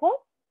দেখো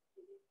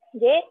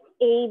যে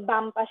এই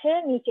বাম পাশের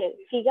নিচে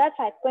ফিগার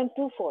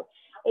 5.24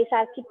 এই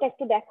সার্কিটটা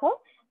একটু দেখো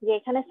যে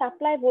এখানে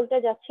সাপ্লাই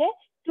ভোল্টেজ আছে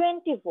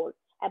 20 ভোল্ট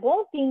এবং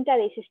তিনটা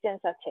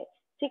রেজিস্ট্যান্স আছে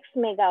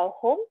 6 mega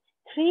ohm,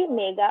 3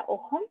 mega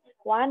ohm,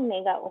 1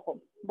 mega ohm.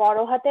 বড়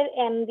হাতের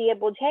এম দিয়ে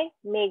বোঝায়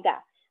মেগা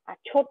আর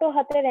ছোট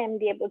হাতের এম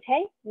দিয়ে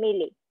বোঝায়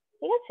মিলি।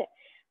 ঠিক আছে?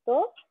 তো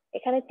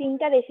এখানে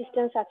তিনটা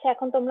রেজিস্ট্যান্স আছে।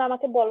 এখন তোমরা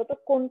আমাকে বলো তো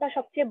কোনটা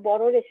সবচেয়ে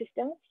বড়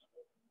রেজিস্ট্যান্স?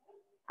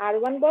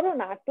 R1 বড়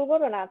না R2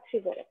 বড় না R3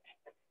 বড়?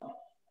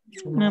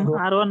 ম্যাম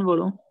R1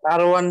 বড়।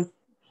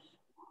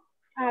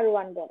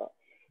 R1 বড়।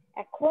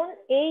 এখন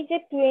এই যে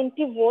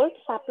 20 ভোল্ট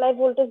সাপ্লাই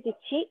ভোল্টেজ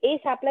দিচ্ছি, এই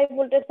সাপ্লাই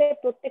ভোল্টেজে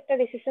প্রত্যেকটা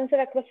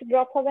রেজিস্ট্যান্সের অ্যাক্রসে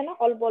ড্রপ হবে না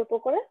অল্প অল্প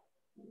করে?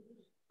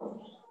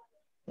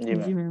 জি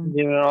ম্যাম।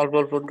 অল্প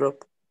অল্প ড্রপ।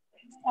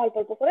 অল্প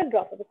অল্প করে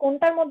ড্রপ হবে।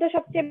 কোনটার মধ্যে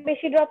সবচেয়ে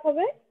বেশি ড্রপ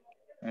হবে?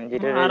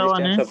 যেটা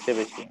রেজিস্ট্যান্স সবচেয়ে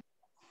বেশি।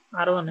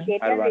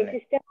 যেটা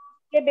রেজিস্ট্যান্স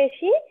সবচেয়ে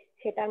বেশি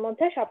সেটার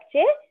মধ্যে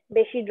সবচেয়ে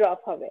বেশি ড্রপ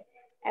হবে।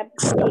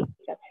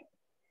 ঠিক আছে।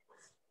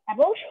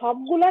 এবং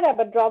সবগুলার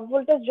আবার ড্রপ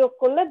ভোল্টেজ যোগ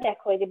করলে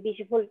দেখো এই যে 20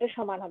 ভোল্টের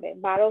সমান হবে।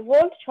 12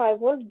 ভোল্ট, 6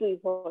 ভোল্ট, 2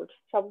 ভোল্ট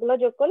সবগুলো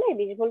যোগ করলে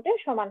 20 ভোল্টের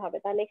সমান হবে।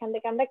 তাহলে এখান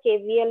থেকে আমরা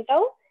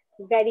কেভিএলটাও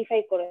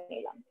ভেরিফাই করে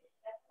নিলাম।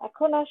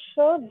 এখন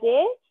আসো যে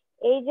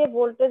এই যে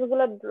ভোল্টেজ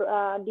গুলো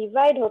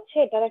ডিভাইড হচ্ছে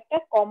এটার একটা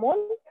কমন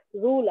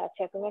রুল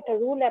আছে, তুমি একটা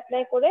রুল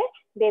অ্যাপ্লাই করে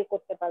বের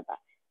করতে পারবা।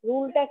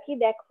 রুলটা কি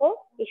দেখো,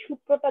 এই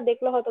সূত্রটা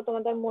দেখলে হয়তো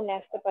তোমাদের মনে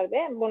আসতে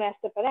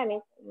পারে, আমি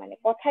মানে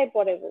কথায়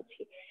পরে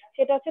বলছি।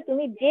 সেটা হচ্ছে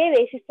তুমি যে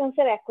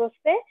রেজিস্ট্যান্সের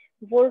অ্যাক্রসে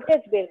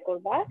ভোল্টেজ বের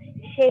করবা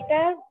সেটা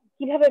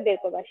কিভাবে বের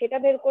করবা, সেটা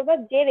বের করবা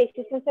যে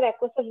রেজিস্ট্যান্সের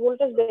অ্যাক্রসে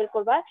ভোল্টেজ বের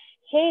করবা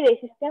সেই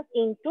resistance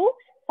into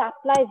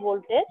supply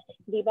voltage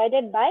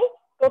divided by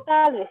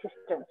total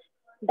resistance.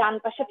 ডান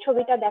পাশের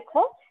ছবিটা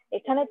দেখো,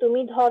 এখানে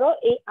তুমি ধরো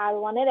এই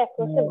R1 এর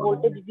অ্যাক্রসে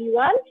ভোল্টেজ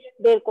V1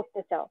 বের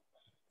করতে চাও।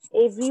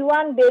 এই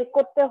V1 বের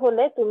করতে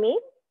হলে তুমি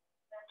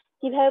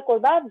কিভাবে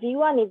করবা?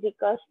 V1 is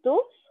equals to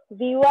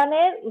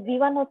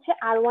V1 হচ্ছে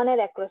R1 এর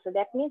অ্যাক্রসে,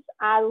 that means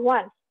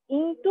R1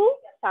 into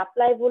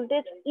supply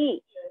voltage E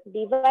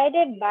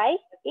divided by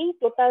এই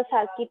টোটাল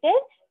সার্কিটের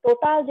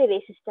টোটাল যে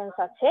রেজিস্ট্যান্স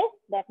আছে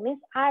that means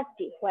RT,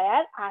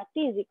 where RT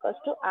is equals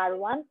to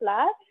R1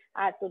 plus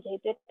R2,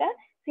 যেহেতু এটা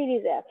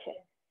সিরিজে আছে।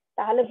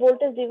 তাহলে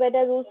ভোল্টেজ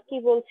ডিভাইডার রুলস কি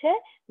বলছে?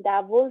 The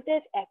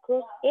voltage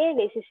across A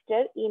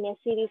register in a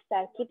series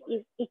circuit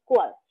is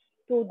equal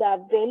to the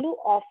value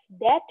of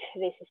that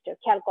resistor.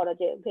 খেয়াল করো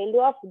যে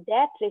value of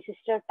that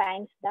resistor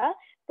times the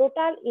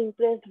total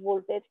impressed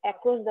voltage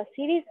across the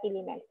series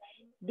element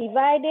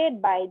divided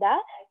by the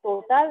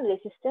total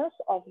resistance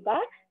of the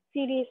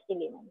series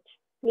element.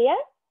 Clear?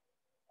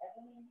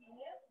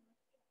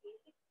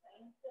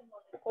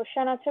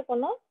 Question আছে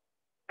কোনো?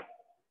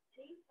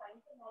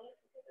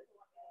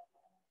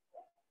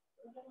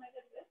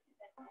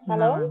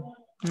 Hello?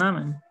 না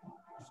ma'am.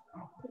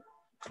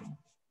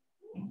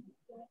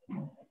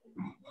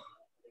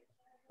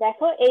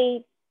 দেখো এই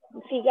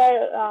figure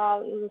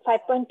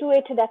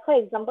 5.28 দেখো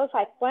example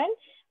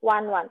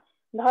 5.11।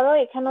 ধরো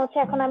এখানে হচ্ছে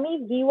এখন আমি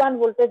V1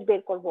 ভোল্টেজ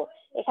বের করব।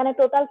 এখানে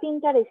টোটাল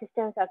তিনটা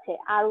রেজিস্ট্যান্স আছে,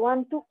 R1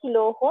 2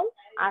 kilo ohm,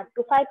 R2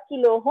 5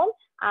 kilo ohm,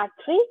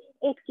 R3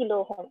 8 kilo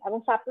ohm এবং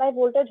সাপ্লাই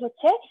ভোল্টেজ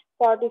হচ্ছে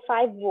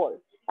 45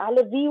 ভোল্ট।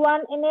 তাহলে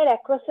V1 এর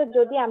অ্যাক্রসে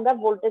যদি আমরা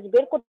ভোল্টেজ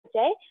বের করতে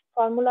চাই,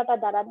 ফর্মুলাটা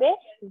দাঁড়াবে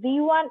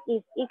V1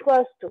 ইজ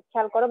ইকুয়ালস টু,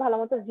 খেয়াল করো ভালো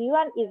মতো,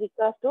 V1 is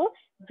equals to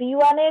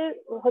V1 এর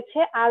হচ্ছে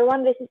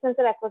R1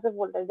 রেজিস্ট্যান্সের অ্যাক্রসে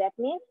voltage, that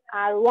means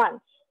R1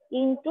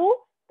 into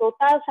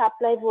total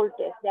supply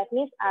voltage, that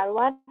means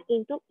R1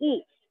 into E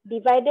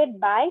divided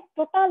by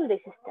total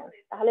resistance.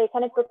 তাহলে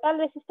এখানে টোটাল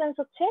রেজিস্ট্যান্স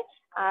হচ্ছে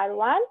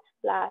R1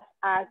 plus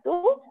R2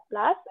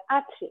 plus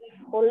R3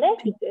 করলে,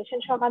 ইকুয়েশন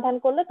সমাধান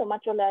করলে তোমার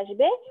চলে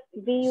আসবে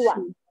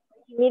V1।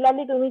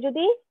 সিমিলারলি তুমি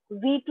যদি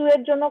V2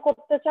 এর জন্য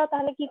করতে চাও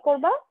তাহলে কি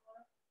করবা,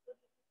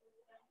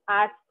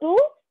 R2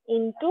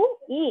 into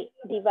E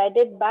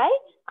divided by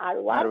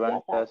R1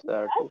 plus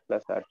R2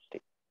 plus R3।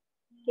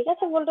 ঠিক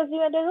আছে ভোল্টেজ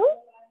ডিভাইডার রুল?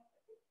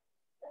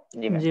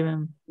 জি ম্যাম।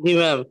 জি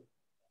ম্যাম।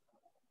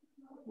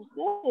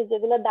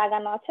 যেগুলো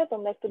দাগানো আছে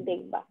তোমরা একটু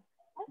দেখবা।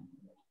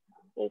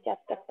 এই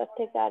চ্যাপ্টারটা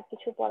থেকে আর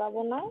কিছু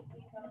পড়াবো না,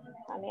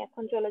 আমি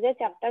এখন চলে যাই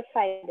চ্যাপ্টার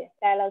 5 এ,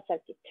 প্যারালাল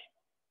সার্কিট।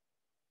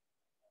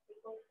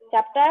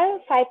 চ্যাপ্টার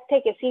 5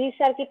 থেকে সিরিজ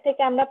সার্কিট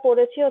থেকে আমরা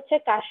পড়েছি হচ্ছে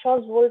কারশফ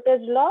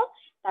ভোল্টেজ ল,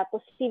 তারপর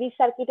সিরিজ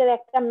সার্কিটের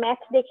একটা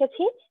ম্যাথ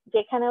দেখেছি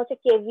যেখানে হচ্ছে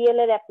কেভিএল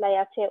এর অ্যাপ্লাই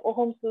আছে,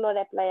 ওহমস লর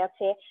অ্যাপ্লাই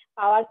আছে,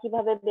 পাওয়ার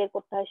কিভাবে বের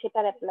করতে হয়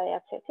সেটার অ্যাপ্লাই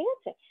আছে, ঠিক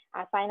আছে।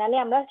 আর ফাইনালি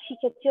আমরা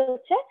শিখেছি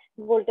হচ্ছে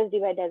ভোল্টেজ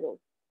ডিভাইডার রুল।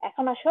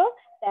 এখন আসো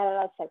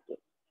প্যারালাল সার্কিট।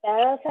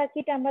 প্যারালাল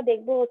সার্কিট আমরা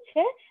দেখবো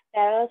হচ্ছে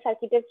প্যারালাল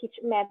সার্কিটের কিছু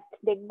ম্যাথ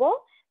দেখবো,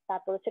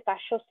 তারপর হচ্ছে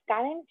কারশফ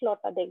কারেন্ট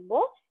লটা দেখবো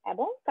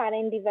এবং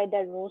কারেন্ট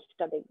ডিভাইডার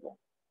রুলসটা দেখবো।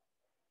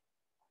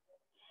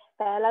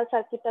 প্যারালাল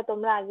সার্কিটটা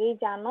তোমরা আগেই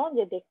জানো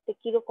যে দেখতে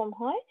কিরকম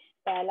হয়।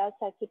 প্যারালাল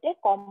সার্কিটে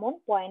কমন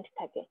পয়েন্ট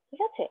থাকে,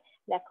 ঠিক আছে।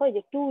 দেখো এই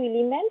যে two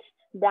elements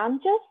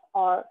branches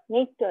or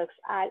networks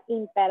R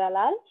in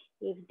parallel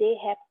if they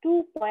have 2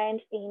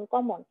 points in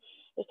common.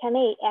 এখানে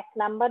এক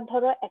নাম্বার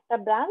ধরো একটা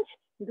ব্রাঞ্চ,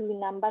 2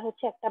 নাম্বার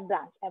হচ্ছে একটা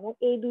ব্রাঞ্চ, এবং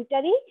এই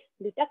দুইটারই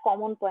দুইটা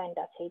কমন পয়েন্ট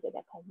আছে। এই যে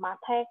দেখো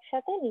মাথা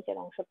একসাথে, নিচের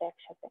অংশটা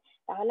একসাথে,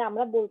 তাহলে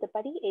আমরা বলতে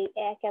পারি এই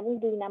 1 এবং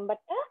 2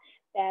 নাম্বারটা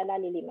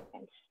প্যারালাল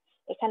এলিমেন্টস।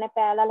 এখানে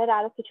প্যারালালের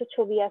আরো কিছু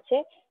ছবি আছে,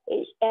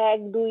 এই 1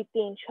 2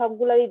 3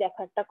 সবগুলোরই দেখো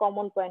একটা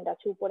কমন পয়েন্ট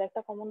আছে, উপরে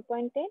একটা কমন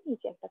পয়েন্ট এ,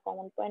 নিচে একটা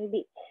common point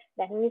B,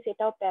 that means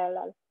এটাও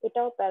প্যারালাল,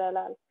 এটাও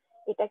প্যারালাল।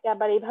 এটাকে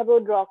আবার এইভাবেও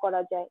ড্র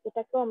করা যায়,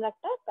 এটাকেও আমরা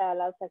একটা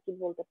প্যারালাল সার্কিট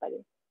বলতে পারি।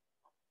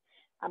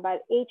 আবার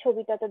এই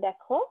ছবিটাতে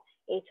দেখো,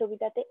 এই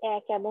ছবিটাতে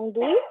 1 এবং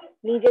 2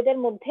 নিজেদের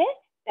মধ্যে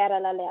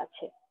প্যারালালে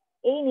আছে।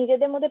 এই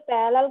নিজেদের মধ্যে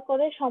প্যারালাল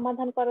করে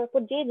সমাধান করার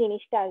পর যে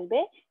জিনিসটা আসবে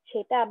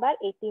সেটা আবার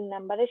এই 3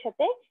 নাম্বারের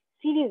সাথে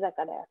সিরিজ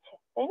আকারে আছে,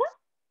 তাই না?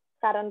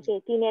 কারণ কি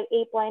 3 এর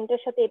এই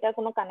পয়েন্টের সাথে এটার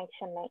কোনো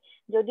কানেকশন নাই।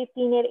 যদি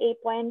 3 এর এই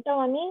পয়েন্টটাও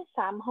আমি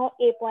সামহাও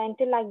এই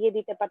পয়েন্টে লাগিয়ে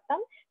দিতে পারতাম,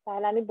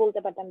 তাহলে আমি বলতে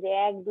পারতাম যে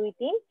 1 2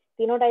 3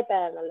 তিনোটাই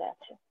প্যারালালে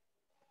আছে।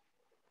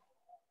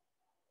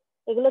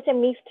 এগুলো হচ্ছে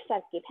মিক্সড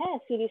সার্কিট, হ্যাঁ,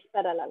 সিরিজ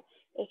প্যারালাল।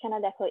 এখানে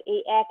দেখো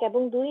এই 1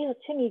 এবং 2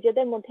 হচ্ছে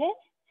নিজেদের মধ্যে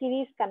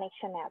সিরিজ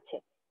কানেকশনে আছে,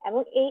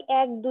 এবং এই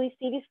 1 2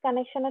 সিরিজ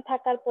কানেকশনে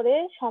থাকার পরে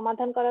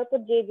সমাধান করার পর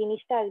যে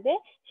জিনিসটা আসবে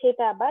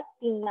সেটা আবার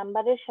 3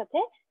 নাম্বারের সাথে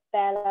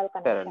প্যারালাল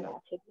কানেকশনে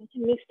আছে,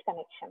 মিক্সড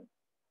কানেকশন।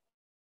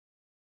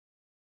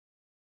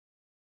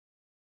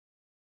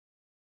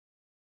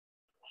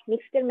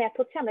 মিক্সড এর ম্যাথ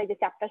হচ্ছে আমরা এই যে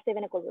চ্যাপ্টার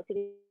 7 এ করব,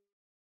 series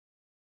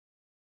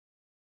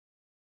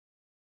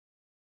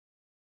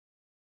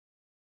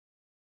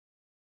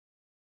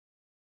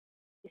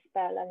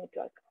parallel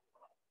network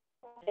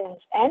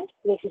and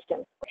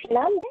resistance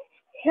নাম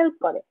হেল্প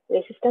করে।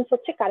 রেজিস্ট্যান্স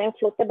হচ্ছে কারেন্ট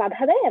ফ্লোতে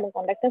বাধা দেয় এবং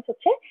কন্ডাক্ট্যান্স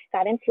হচ্ছে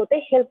কারেন্ট ফ্লোতে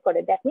হেল্প করে,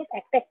 দ্যাট মিন্স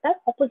একটা একটা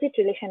অপোজিট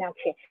রিলেশন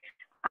আছে।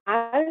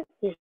 আর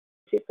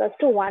ইকুয়ালস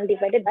টু 1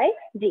 ডিভাইডেড বাই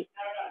জি।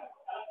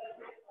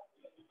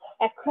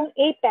 এখন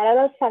এই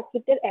প্যারালাল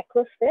সার্কিটের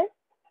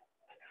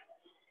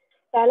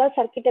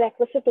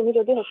অ্যাক্রসে তুমি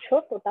যদি হচ্ছে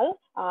টোটাল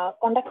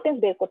কন্ডাক্টেন্স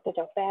বের করতে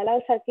চাও, প্যারালাল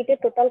সার্কিটের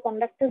টোটাল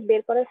কন্ডাক্টেন্স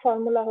বের করার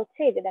ফর্মুলা হচ্ছে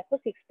এই যে দেখো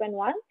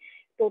 6.1,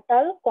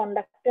 total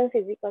conductance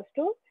is equals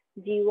to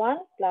G1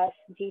 plus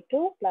G2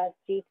 plus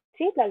G3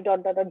 plus dot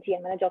dot dot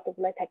GM, মানে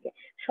যতগুলাই থাকে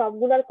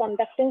সবগুলার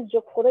কন্ডাক্টেন্স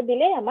যোগ করে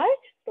দিলে আমার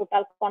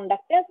টোটাল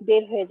কন্ডাক্টেন্স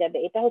বের হয়ে যাবে।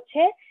 এটা হচ্ছে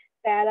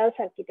প্যারালাল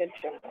সার্কিটের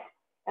জন্য।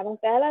 এবং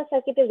প্যারালাল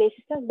সার্কিটের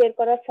রেজিস্ট্যান্স বের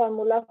করার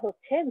ফর্মুলা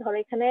হচ্ছে, ধরো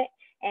এখানে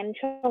n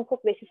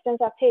সংখ্যক রেজিস্ট্যান্স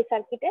আছে এই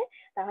সার্কিটে,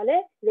 তাহলে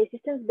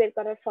রেজিস্ট্যান্স বের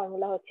করার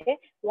ফর্মুলা হচ্ছে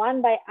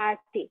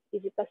 1/RT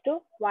is equals to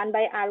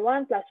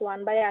 1/R1 plus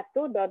 1/R2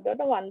 dot dot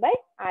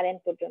 1/Rn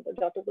পর্যন্ত,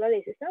 যতগুলো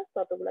রেজিস্ট্যান্স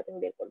ততগুলো তুমি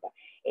বের করবা।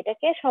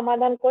 এটাকে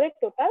সমাধান করে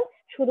টোটাল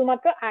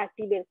শুধুমাত্র RT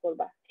বের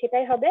করবা,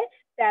 সেটাই হবে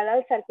প্যারালাল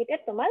সার্কিটের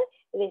তোমার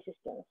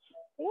রেজিস্ট্যান্স,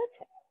 ঠিক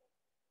আছে।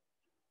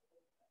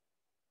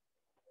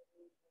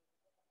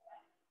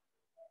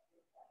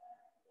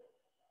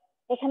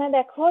 এখানে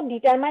দেখো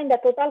determine the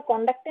total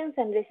conductance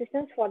and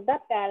resistance for the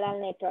parallel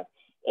network.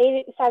 এই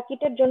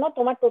সার্কিটের জন্য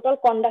তোমার টোটাল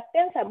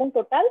কন্ডাক্টেন্স এবং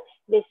টোটাল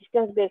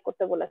রেজিস্ট্যান্স বের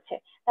করতে বলেছে।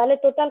 তাহলে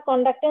total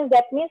conductance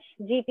that means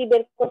GT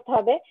বের করতে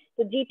হবে।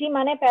 তো জিটি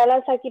মানে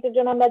প্যারালাল সার্কিটের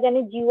জন্য আমরা জানি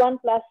G1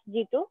 প্লাস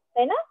G2,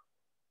 তাই না?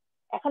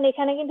 এখন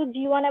এখানে কিন্তু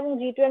G1 এবং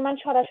G2 এর মান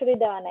সরাসরি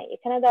দেওয়া নাই,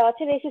 এখানে দেওয়া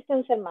আছে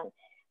রেজিস্ট্যান্সের মান।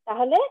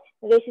 তাহলে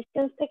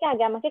রেসিস্টেন্স থেকে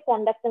আগে আমাকে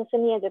কন্ডাক্টেন্সে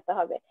নিয়ে যেতে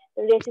হবে।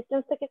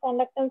 রেসিস্টেন্স থেকে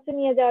কন্ডাক্টেন্সে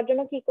নিয়ে যাওয়ার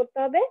জন্য কি করতে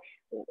হবে,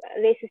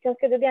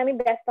 রেসিস্টেন্সকে যদি আমি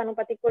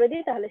ব্যস্তানুপাতিক করে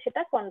দিই তাহলে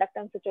সেটা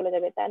কন্ডাক্টেন্সে চলে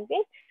যাবে। তার মানে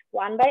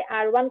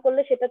 1/R1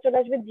 করলে সেটা চলে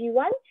আসবে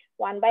G1,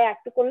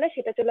 1/R2 করলে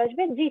সেটা চলে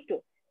আসবে G2,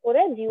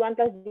 করে G1 +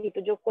 G2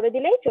 যোগ করে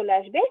দিলেই চলে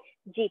আসবে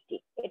GT।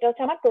 এটা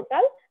হচ্ছে আমার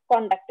টোটাল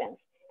কন্ডাক্টেন্স।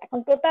 এখন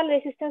টোটাল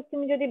রেসিস্টেন্স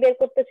তুমি যদি বের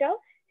করতে চাও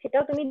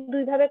সেটাও তুমি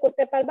দুই ভাবে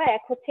করতে পারবা,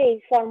 এক হচ্ছে এই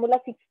ফর্মুলা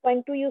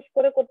 6.2 ইউজ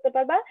করে করতে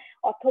পারবা,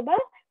 অথবা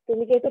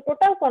তুমি যেহেতু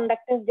টোটাল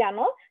কন্ডাক্টেন্স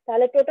জানো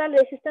তাহলে টোটাল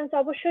রেসিস্টেন্স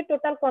অবশ্যই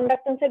টোটাল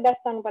কন্ডাক্টেন্সের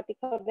ব্যস্তানুপাতিক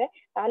হবে,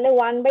 তাহলে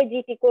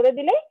 1/GT করে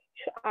দিলে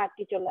RT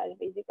চলে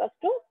আসবে ইকুয়াল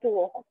টু 2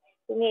 ওহম।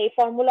 তুমি এই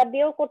ফর্মুলা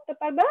দিয়েও করতে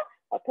পারবা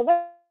অথবা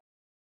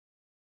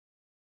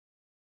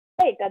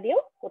এটা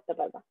দিয়েও করতে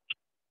পারবা।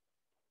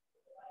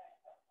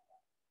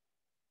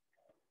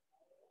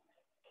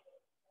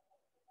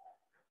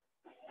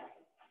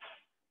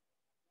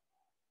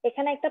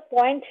 এখানে একটা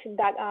পয়েন্ট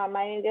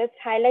মানে জাস্ট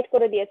হাইলাইট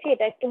করে দিয়েছি,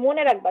 এটা একটু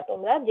মনে রাখবা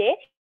তোমরা, যে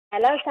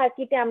প্যারালাল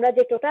সার্কিটে আমরা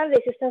যে টোটাল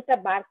রেসিস্ট্যান্সটা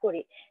বার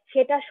করি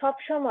সেটা সব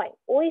সময়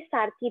ওই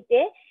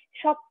সার্কিটে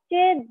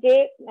সবচেয়ে যে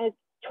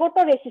ছোট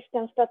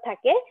রেসিস্ট্যান্সটা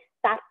থাকে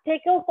তার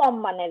থেকেও কম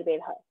মানের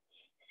বের হয়।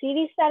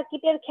 সিরিজ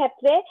সার্কিটের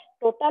ক্ষেত্রে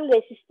টোটাল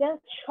রেসিস্ট্যান্স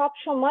সব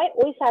সময়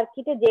ওই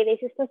সার্কিটে যে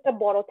রেসিস্ট্যান্সটা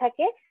বড়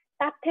থাকে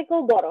তার থেকেও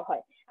বড়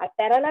হয়, আর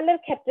প্যারালালের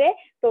ক্ষেত্রে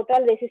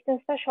টোটাল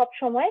রেসিস্ট্যান্সটা সব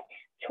সময়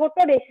ছোট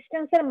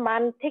রেসিস্ট্যান্সের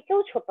মান থেকেও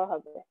ছোট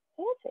হবে।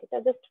 ঠিক আছে, এটা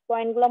জাস্ট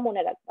পয়েন্টগুলো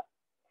মনে রাখবা।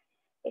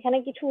 এখানে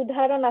কিছু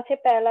উদাহরণ আছে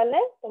প্যারালালে,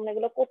 তোমরা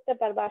এগুলো করতে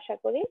পারবা আশা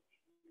করি।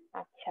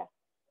 আচ্ছা,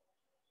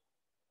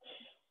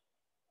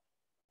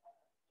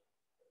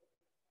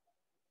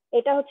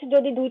 এটা হচ্ছে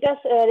যদি দুইটা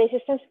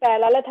রেসিস্ট্যান্স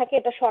প্যারালালে থাকে,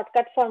 এটা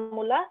shortcut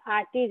formula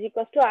RT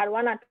 =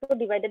 R1R2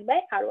 divided by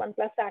R1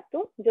 + R2,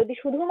 যদি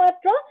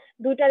শুধুমাত্র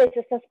দুইটা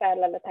রেসিস্ট্যান্স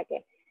প্যারালালে থাকে।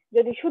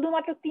 যদি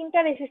শুধুমাত্র তিনটা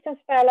রেসিস্ট্যান্স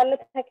প্যারালালে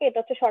থাকে এটা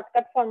হচ্ছে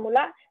শর্টকাট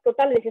ফর্মুলা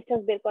টোটাল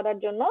রেসিস্ট্যান্স বের করার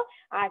জন্য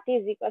RT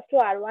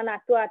 =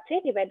 R1R2 R3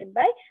 divided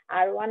by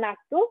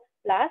R1R2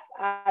 plus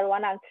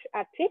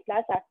R1R3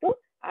 plus R2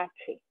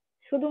 R3,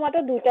 শুধুমাত্র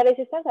দুইটা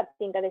রেসিস্ট্যান্স আর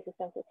তিনটা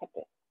রেসিস্ট্যান্সের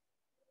ক্ষেত্রে।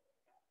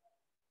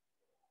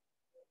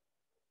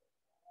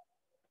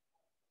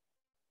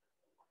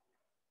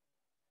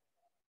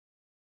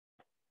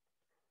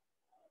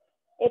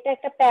 এটা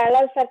একটা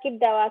প্যারালাল সার্কিট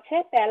দেওয়া আছে,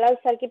 প্যারালাল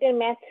সার্কিটের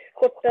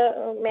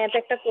ম্যাথ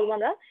একটা করবো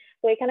আমরা।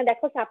 তো এখানে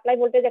দেখো সাপ্লাই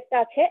ভোল্টেজ একটা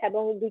আছে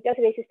এবং দুইটা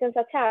রেসিস্ট্যান্স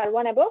আছে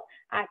R1 এবং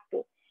R2।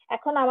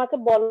 এখন আমাকে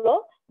বললো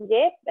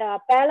যে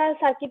প্যারালাল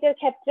সার্কিটের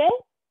ক্ষেত্রে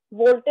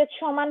ভোল্টেজ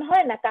সমান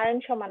হয় না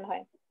কারেন্ট সমান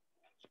হয়?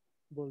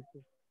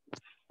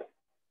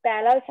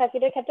 প্যারালাল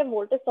সার্কিটের ক্ষেত্রে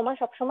ভোল্টেজ তোমার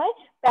সবসময়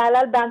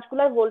প্যারালাল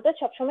ব্রাঞ্চগুলোর ভোল্টেজ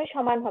সবসময়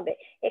সমান হবে।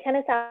 এখানে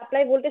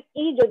সাপ্লাই ভোল্টেজ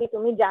ই যদি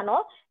তুমি জানো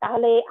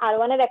তাহলে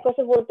R1 এর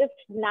অ্যাক্রসে ভোল্টেজ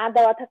না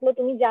দেওয়া থাকলেও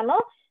তুমি জানো,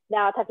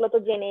 দেওয়া থাকলে তো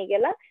জেনেই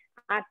গেলা।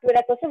 R2 এর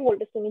অ্যাক্রসে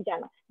ভোল্টেজ তুমি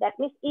জানো, that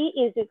means E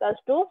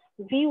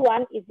 =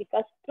 V1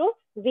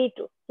 = V2,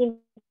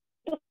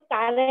 কিন্তু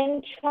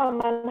কারেন্ট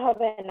সমান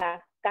হবে না,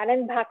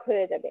 কারেন্ট ভাগ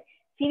হয়ে যাবে।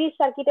 সিরিজ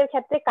সার্কিটের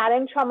ক্ষেত্রে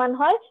কারেন্ট সমান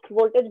হয়,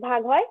 ভোল্টেজ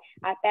ভাগ হয়,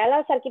 আর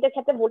প্যারালাল সার্কিটের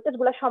ক্ষেত্রে ভোল্টেজ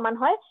গুলো সমান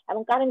হয়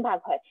এবং কারেন্ট ভাগ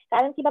হয়।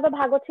 কারেন্ট কিভাবে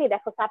ভাগ হচ্ছে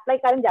দেখো, সাপ্লাই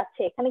কারেন্ট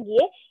যাচ্ছে, এখানে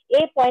গিয়ে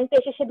এই পয়েন্টে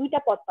এসে সে দুইটা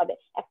পথ পাবে,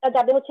 একটা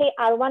যাবে হচ্ছে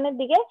R1 এর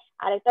দিকে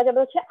আর একটা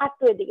যাবে হচ্ছে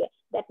R2 এর দিকে।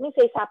 দ্যাট মিন্স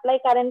এই সাপ্লাই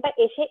কারেন্টটা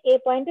এসে এই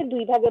পয়েন্টে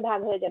দুই ভাগে ভাগ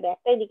হয়ে যাবে,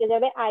 একটা দিকে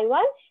যাবে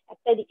I1,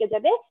 একটা দিকে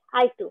যাবে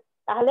I2।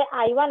 তাহলে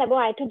I1 এবং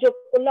I2 যোগ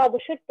করলে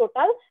অবশ্যই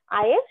টোটাল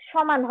IS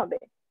সমান হবে।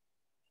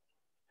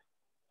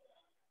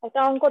 একটা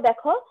অঙ্ক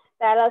দেখো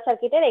প্যারালাল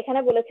সার্কিটের, এখানে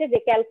বলেছে যে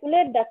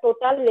calculate the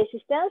total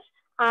resistance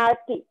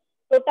RT,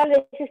 total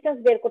resistance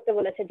বের করতে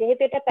বলেছে।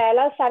 যেহেতু এটা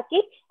প্যারালাল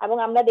সার্কিট এবং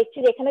আমরা দেখছি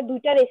যে এখানে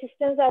দুইটা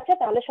রেসিস্ট্যান্স আছে,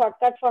 তাহলে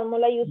শর্টকাট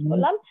ফর্মুলা ইউজ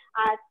করলাম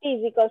RT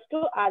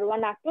 =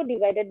 R1R2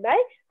 divided by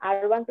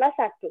R1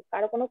 + R2।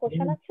 কারো কোনো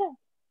কোশ্চেন আছে?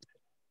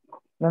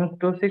 ম্যাম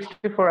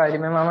 264 আইডি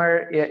ম্যাম, আমার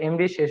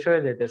এমবি শেষ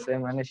হয়ে যেতেছে,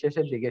 মানে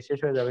শেষের দিকে শেষ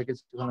হয়ে যাবে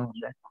কিছুক্ষণের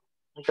মধ্যে।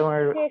 তোমার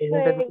শেষ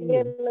হয়ে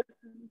গেল?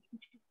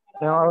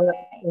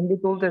 এমবি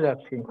তুলতে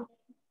যাচ্ছি।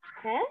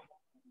 হ্যাঁ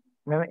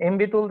ম্যাম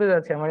এমবি তুলতে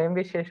যাচ্ছি, আমার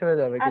এমবি শেষ হয়ে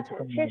যাবে আচ্ছা,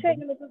 কিছুক্ষণ শেষ মধ্যে। হয়ে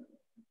গেল তো,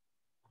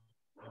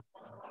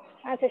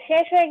 আচ্ছা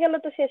শেষ হয়ে গেল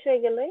তো শেষ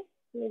হয়ে গেলই,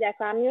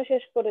 দেখো আমিও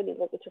শেষ করে দিব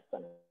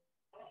কিছুক্ষণ।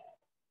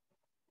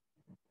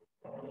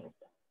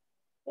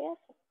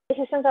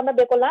 রেসিস্ট্যান্স আমরা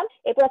বের করলাম,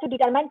 এরপর আছে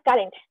ডিটারমাইন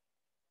কারেন্ট।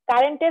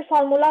 কারেন্টের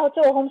ফর্মুলা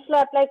হচ্ছে ওহমস ল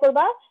অ্যাপ্লাই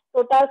করবা।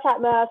 টোটাল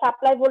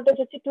সাপ্লাই ভোল্টেজ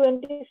হচ্ছে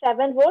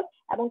 27 ভোল্ট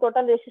এবং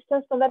টোটাল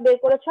রেসিস্ট্যান্স তোমরা বের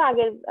করেছো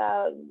আগের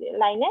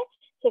লাইনে,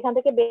 সেখান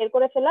থেকে বের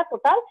করে ফেলা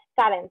টোটাল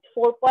কারেন্ট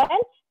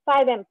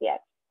 4.5 অ্যাম্পিয়ার।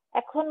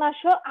 এখন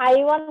আসো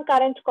I1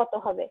 কারেন্ট কত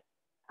হবে?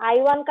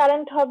 I1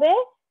 কারেন্ট হবে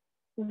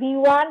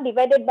V1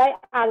 divided by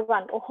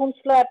R1, Ohm's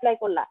law apply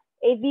করলা।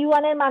 এই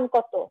V1 এর মান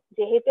কত?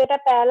 যেহেতু এটা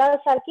প্যারালাল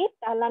সার্কিট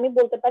তাহলে আমি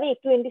বলতে পারি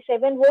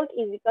 27 ভোল্ট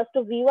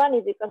V1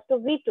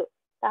 V2।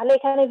 তাহলে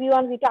এখানে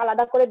V1 V2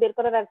 আলাদা করে বের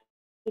করার আর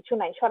কিছু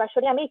নাই,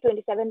 সরাসরি আমি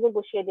 27 ভোল্ট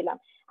বসিয়ে দিলাম।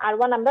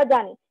 R1 আমরা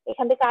জানি,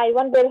 এখান থেকে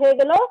I1 বের হয়ে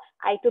গেল,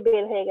 I2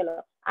 বের হয়ে গেল।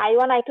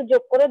 I1 I2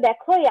 যোগ করে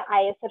দেখো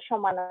IS এর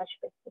সমান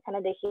আসবে। এখানে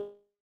দেখি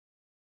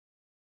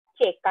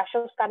চেক,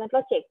 কারশফস কারেন্ট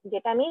ল চেক,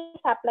 যেটা আমি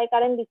সাপ্লাই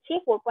কারেন্ট দিচ্ছি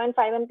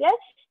 4.5 অ্যাম্পিয়ার,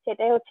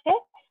 সেটাই হচ্ছে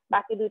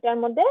বাকি দুইটার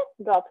মধ্যে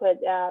ড্রপ হয়ে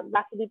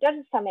বাকি দুইটার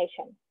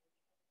সামেশন।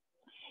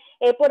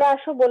 এরপরে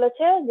আসো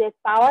বলেছে যে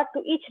পাওয়ার টু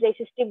ইচ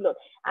রেসিস্টিভ লোড,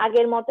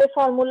 আগের মতো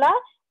ফর্মুলা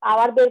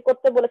পাওয়ার বের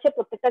করতে বলেছে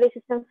প্রত্যেকটা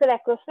রেসিস্ট্যান্সের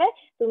অ্যাক্রসে।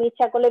 তুমি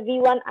ইচ্ছা করলে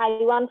V1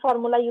 I1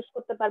 ফর্মুলা ইউজ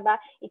করতে পারবা,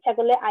 ইচ্ছা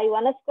করলে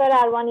I1 স্কয়ার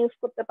R1 ইউজ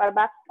করতে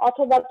পারবা,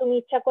 অথবা তুমি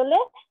ইচ্ছা করলে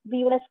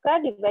V1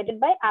 square divided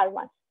by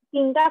R1,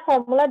 তিনটা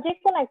ফর্মুলা যে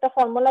কোনো একটা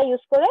ফর্মুলা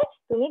ইউজ করে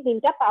তুমি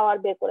তিনটা পাওয়ার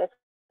বের করে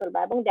ফেলবা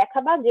এবং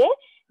দেখাবা যে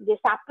যে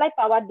সাপ্লাই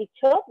পাওয়ার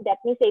দিচ্ছ, দ্যাট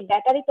মিনস এই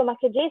ব্যাটারি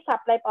তোমাকে যে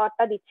সাপ্লাই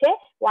পাওয়ারটা দিচ্ছে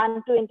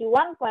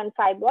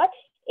 121.5 ওয়াট,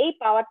 এই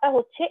পাওয়ারটা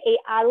হচ্ছে এই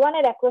R1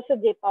 এর অ্যাক্রসে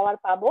যে পাওয়ার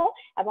পাবো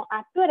এবং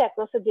R2 এর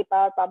অ্যাক্রসে যে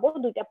পাওয়ার পাবো,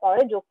 দুইটা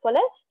পাওয়ারের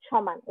যোগফলের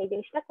সমান। এই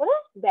জিনিসটা করে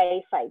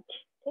ভেরিফাইড।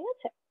 ঠিক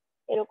আছে,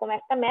 এরকম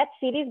একটা ম্যাথ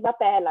সিরিজ বা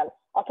প্যারালাল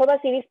অথবা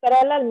সিরিজ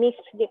প্যারালাল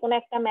মিক্সড যে কোনো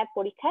একটা ম্যাথ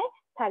পরীক্ষায়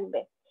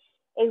থাকবে।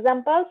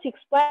 এক্সাম্পল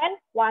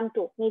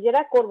 6.12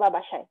 নিজেরা করবা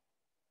বাসায়।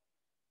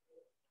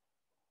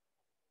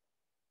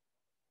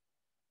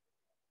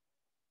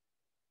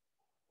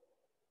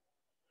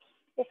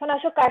 এখন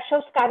আসো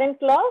কারশফস কারেন্ট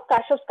ল।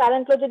 কারশফস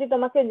কারেন্ট ল যদি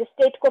তোমাকে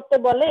স্টেট করতে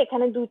বলে,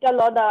 এখানে দুইটা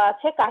ল দেওয়া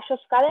আছে।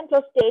 কারশফস current law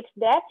states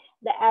that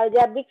the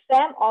algebraic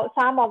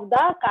sum of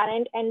the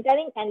current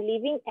entering and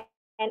leaving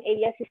an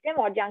area system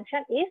or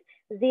junction is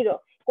 0।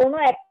 কোনো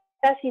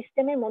একটা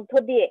সিস্টেমের মধ্য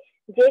দিয়ে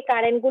যে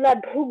কারেন্ট গুলা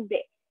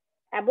ঢুকবে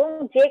এবং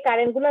যে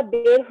কারেন্ট গুলা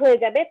বের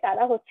হয়ে যাবে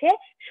তারা হচ্ছে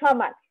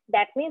সমান।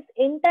 That means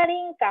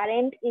entering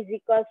current is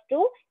equals to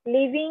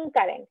living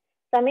current.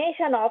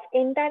 Summation of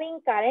entering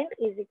current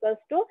is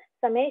equals to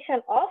summation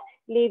of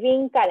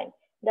leaving current.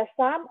 The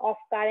sum of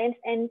currents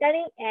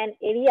entering an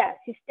area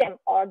system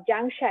or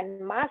junction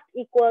must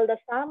equal the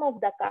sum of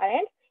the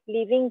current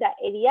leaving the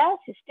area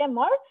system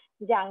or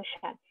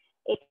junction.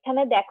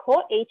 এখানে দেখো,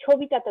 এই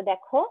ছবিটাতে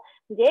দেখো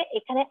যে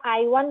এখানে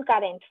I1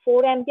 current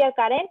 4 ampere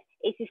current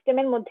এই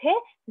সিস্টেমের মধ্যে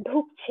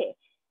ঢুকছে,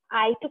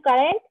 I2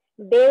 কারেন্ট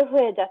বের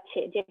হয়ে যাচ্ছে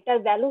যেটার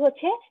ভ্যালু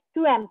হচ্ছে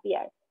 2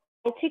 অ্যাম্পিয়ার,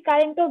 I3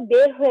 কারেন্টও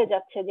বের হয়ে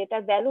যাচ্ছে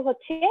যেটার ভ্যালু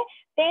হচ্ছে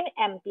 10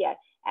 অ্যাম্পিয়ার,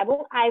 এবং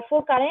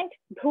I4 কারেন্ট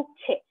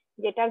ঢুকছে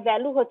যেটার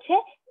ভ্যালু হচ্ছে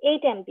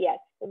 8 অ্যাম্পিয়ার।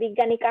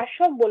 বিজ্ঞানী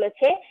কারশফ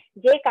বলেছে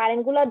যে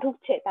কারেন্ট গুলা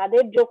ঢুকছে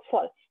তাদের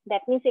যোগফল,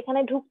 দ্যাট মিনস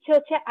এখানে ঢুকছে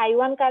হচ্ছে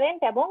I1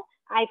 কারেন্ট এবং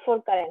I4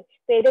 কারেন্ট,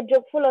 তো এদের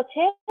যোগফল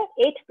হচ্ছে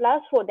 8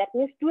 + 4 that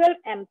means 12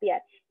 ampere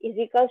is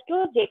equals to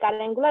যে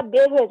কারেন্ট গুলা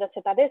বের হয়ে যাচ্ছে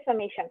তাদের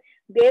সামেশন।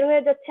 বের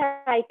হয়ে যাচ্ছে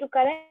I2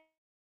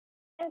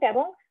 কারেন্ট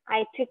এবং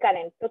I3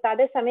 কারেন্ট, তো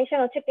তাদের সামেশন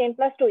হচ্ছে 10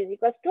 + 2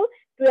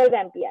 = 12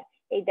 অ্যাম্পিয়ার।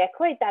 এই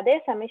দেখো এই তাদের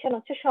সামেশন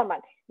হচ্ছে সমান,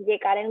 যে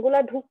কারেন্ট গুলা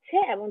ঢুকছে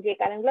এবং যে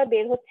কারেন্ট গুলা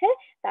বের হচ্ছে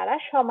তারা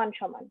সমান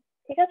সমান।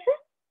 ঠিক আছে,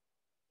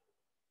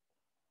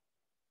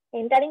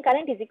 entering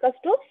current is equals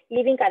to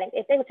living current,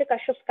 এটাই হচ্ছে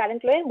কারশফস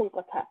কারেন্ট ল এর মূল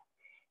কথা।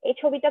 এই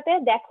ছবিটাতে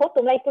দেখো,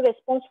 তোমরা একটু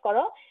রেসপন্স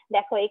করো।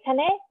 দেখো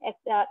এখানে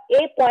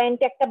এ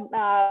পয়েন্টে একটা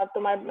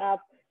তোমার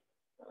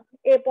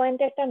এ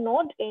পয়েন্টে একটা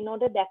নোড, এই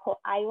নোডে দেখো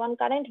I1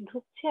 কারেন্ট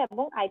ঢুকছে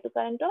এবং I2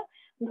 কারেন্টও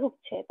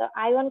ঢুকছে। তো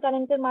I1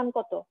 কারেন্টের মান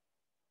কত?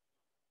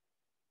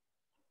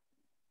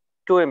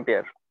 2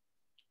 অ্যাম্পিয়ার।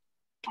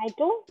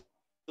 I2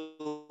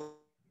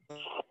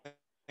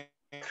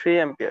 3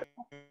 ampere.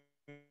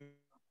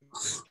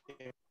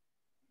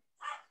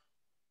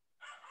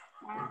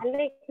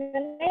 তাহলে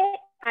এখানে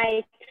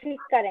I3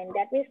 current,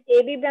 that means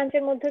AB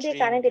ব্রাঞ্চের মধ্যে দিয়ে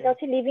কারেন্ট, এটা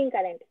হচ্ছে লিভিং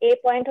কারেন্ট। এই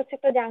পয়েন্ট হচ্ছে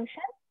একটা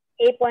জাংশন,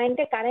 এই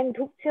পয়েন্টে কারেন্ট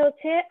ঢুকছে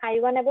হচ্ছে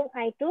I1 এবং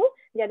I2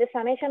 যাদের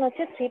সামেশন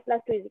হচ্ছে 3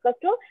 +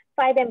 2 =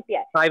 5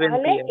 অ্যাম্পিয়ার।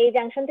 তাহলে এই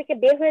জাংশন থেকে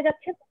বের হয়ে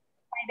যাচ্ছে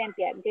 5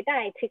 অ্যাম্পিয়ার, যেটা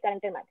I3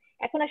 কারেন্টের মান।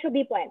 এখন আসো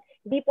বি পয়েন্ট,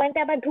 বি পয়েন্টে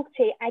আবার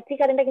ঢুকছে I3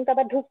 কারেন্টটা কিন্তু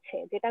আবার ঢুকছে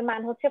যেটার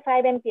মান হচ্ছে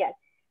 5 অ্যাম্পিয়ার,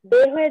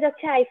 বের হয়ে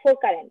যাচ্ছে I4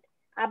 কারেন্ট,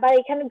 আবার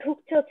এখানে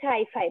ঢুকছে হচ্ছে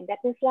I5, দ্যাট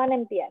মিন্স 1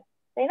 অ্যাম্পিয়ার,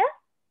 তাই না?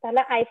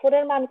 তাহলে I4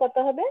 এর মান কত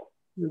হবে?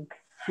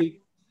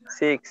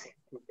 6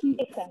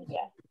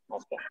 অ্যাম্পিয়ার।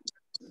 ওকে,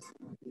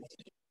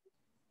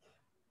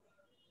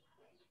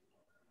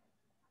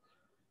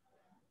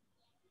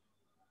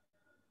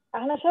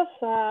 এখন আসো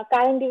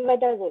current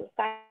divider rule.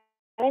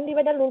 Current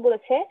divider rule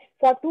বলেছে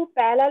for two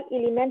parallel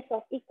elements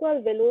of equal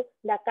value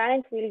the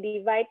current will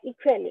divide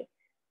equally.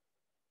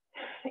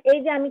 এই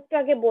যে আমি একটু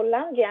আগে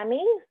বললাম যে আমি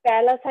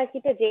প্যারালাল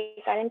সার্কিটে যে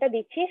কারেন্টটা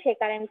দিচ্ছি সেই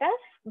কারেন্টটা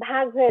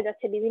ভাগ হয়ে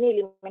যাচ্ছে বিভিন্ন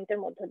এলিমেন্টের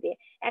মধ্য দিয়ে।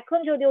 এখন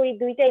যদি ওই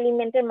দুইটা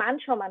এলিমেন্টের মান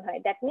সমান হয়,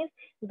 দ্যাট মিনস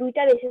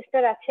দুইটা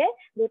রেজিস্টার আছে,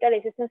 দুইটা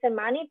রেজিস্ট্যান্সের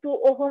মানই 2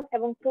 ওহম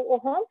এবং 2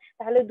 ওহম,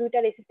 তাহলে দুইটা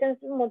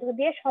রেজিস্ট্যান্সের মধ্য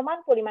দিয়ে সমান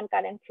পরিমাণ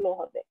কারেন্ট ফ্লো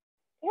হবে।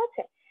 ঠিক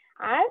আছে,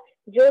 আর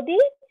যদি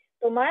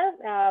তোমার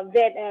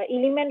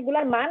এলিমেন্ট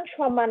গুলার মান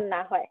সমান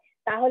না হয়,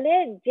 তাহলে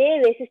যে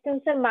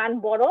রেজিস্ট্যান্সের মান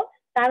বড়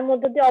তার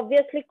মধ্য দিয়ে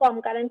অবভিয়াসলি কম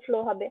কারেন্ট ফ্লো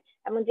হবে,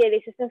 এবং যে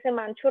রেজিস্ট্যান্সের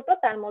মান ছোট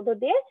তার মধ্য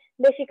দিয়ে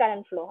বেশি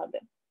কারেন্ট ফ্লো হবে।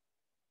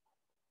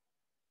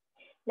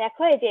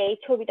 দেখো এই যে এই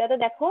ছবিটাতে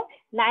দেখো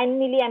 9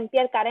 মিলি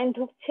অ্যাম্পিয়ার কারেন্ট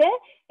ঢুকছে,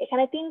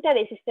 এখানে তিনটা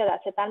রেজিস্টার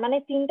আছে, তার মানে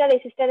তিনটা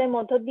রেজিস্টারের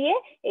মধ্য দিয়ে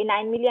এই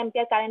 9 মিলি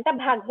অ্যাম্পিয়ার কারেন্টটা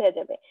ভাগ হয়ে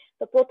যাবে।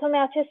 তো প্রথমে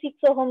আছে 6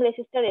 ওহম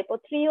রেজিস্টার, এরপর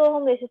 3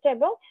 ওহম রেজিস্টার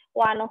এবং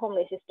 1 ওহম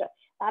রেজিস্টার।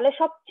 তাহলে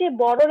সবচেয়ে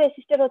বড়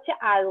রেজিস্টার হচ্ছে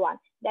R1,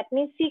 দ্যাট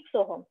মিনস 6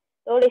 ওহম।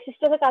 তো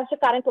রেসিস্টরের কাজ হচ্ছে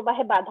কারেন্ট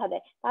প্রবাহে বাধা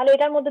দেয়, তাহলে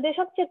এটার মধ্যে দিয়ে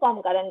সবচেয়ে কম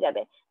কারেন্ট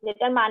যাবে,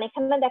 যেটার মান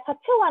এখানে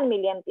দেখাচ্ছে 1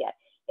 মিলিঅ্যাম্পিয়ার।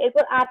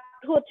 এরপর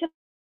R2 হচ্ছে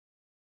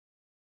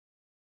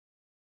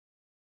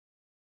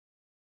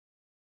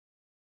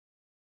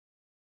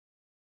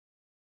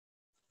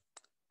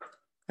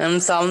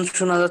সাউন্ড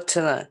শোনা যাচ্ছে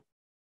না।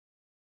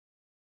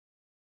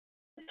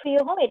 3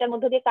 ওহম, এটার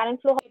মধ্যে দিয়ে কারেন্ট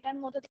ফ্লো হবে, এটার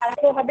মধ্যে কারেন্ট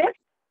ফ্লো হবে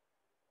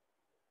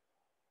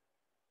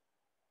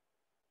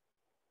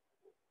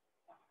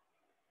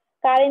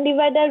কারেন্ট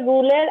ডিভাইডার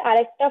রুলের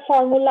আরেকটা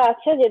ফর্মুলা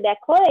আছে, যে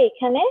দেখো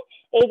এখানে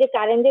এই যে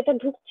কারেন্ট যেটা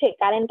ঢুকছে,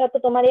 কারেন্টটা তো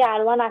তোমার এই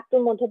R1 R2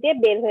 এর মধ্যে দিয়ে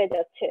বের হয়ে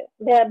যাচ্ছে,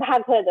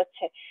 ভাগ হয়ে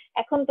যাচ্ছে।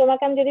 এখন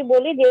তোমাকে আমি যদি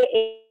বলি যে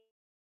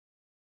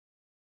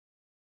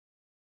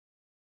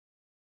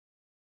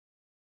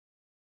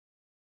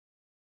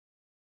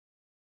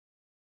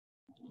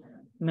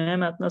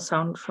ম্যাম আপনার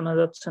সাউন্ড শোনা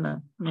যাচ্ছে না,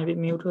 মেবি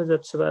মিউট হয়ে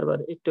যাচ্ছে বারবার,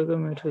 একটু আগে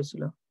মিউট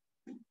হয়েছিল।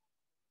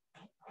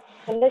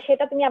 তাহলে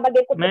সেটা তুমি আবার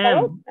বের করতে ম্যাম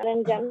পারো,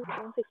 কারেন্ট জ্যাম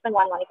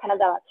 6.11 এখানে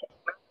দেওয়া আছে।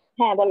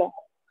 হ্যাঁ বলো।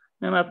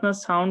 ম্যাম আপনার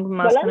সাউন্ড বলেন।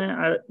 মাঝখানে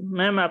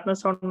ম্যাম আপনার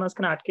সাউন্ড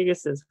মাঝখানে আটকে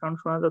গেছে, সাউন্ড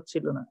শোনা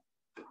যাচ্ছিল না,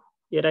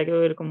 এর আগেও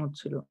এরকম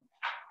হচ্ছিল।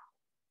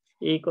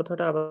 এই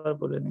কথাটা আবার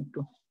বলেন একটু।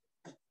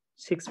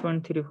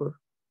 6.34।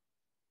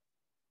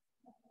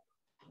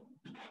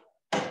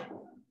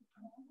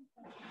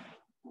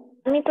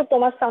 আমি তো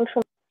তোমার সাউন্ড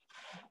শুন।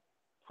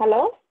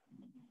 হ্যালো,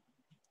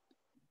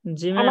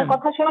 জি আমার ম্যাম।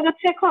 কথা শোনা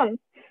যাচ্ছে এখন?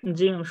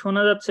 জি ম্যাম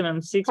শোনা যাচ্ছে ম্যাম।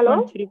 হ্যালো,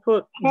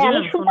 6.34। হ্যাঁ জি আমি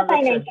ম্যাম শুনতে শোনা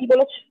পাই যাচ্ছে নাই, কি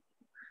বলেছো?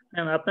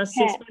 ম্যাম। আপনার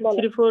হ্যাঁ বলো।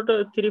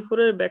 6.34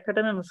 এর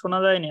ব্যাখ্যাটা ম্যাম শোনা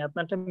যায়নি,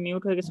 আপনারটা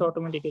মিউট হয়ে গেছে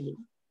অটোমেটিক্যালি।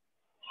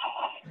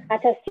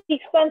 আচ্ছা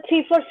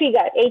 6.34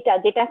 ফিগার এইটা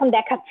যেটা এখন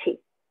দেখাচ্ছি।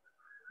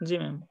 জি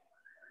ম্যাম।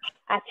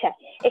 আচ্ছা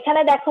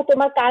এখানে দেখো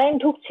তোমার কারেন্ট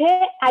ঢুকছে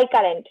আই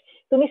কারেন্ট,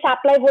 তুমি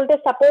সাপ্লাই ভোল্টেজ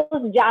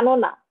সাপোজ জানো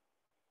না,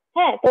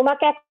 হ্যাঁ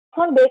তোমাকে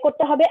এখন বের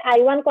করতে হবে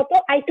I1 কত,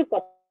 I2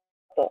 কত।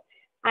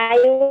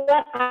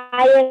 I1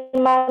 I এর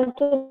মান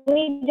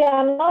তুমি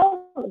জানো,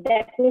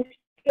 that means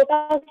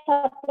total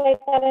supply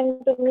current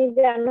তুমি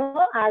জানো,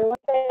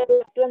 R1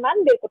 এর মান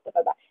বের করতে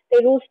পারবা।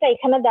 এই রুলসটা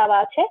এখানে দেওয়া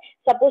আছে।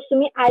 সাপোজ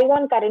তুমি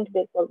I1 কারেন্ট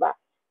বের করবা,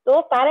 তো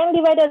কারেন্ট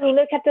ডিভাইডার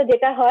রুলের ক্ষেত্রে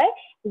যেটা হয়,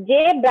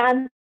 যে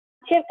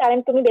ব্রাঞ্চের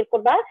কারেন্ট তুমি বের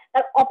করবা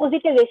তার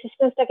অপোজিটের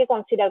রেজিস্ট্যান্সটাকে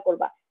কনসিডার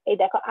করবা। এই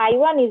দেখো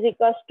I1 is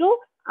equals to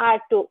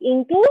R2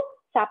 into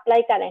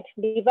supply current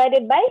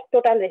divided by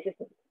total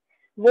resistance.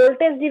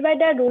 Voltage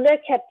divider রুলের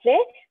ক্ষেত্রে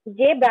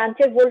যে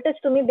ব্রাঞ্চের ভোল্টেজ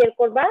তুমি বের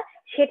করবা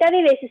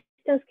সেটারই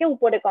রেজিস্ট্যান্স কে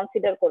উপরে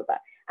কনসিডার করবা।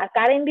 আর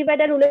কারেন্ট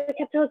ডিভাইডার রুলের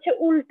ক্ষেত্রে হচ্ছে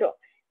উল্টো,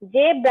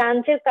 যে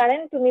ব্রাঞ্চের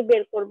কারেন্ট তুমি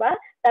বের করবা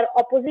তার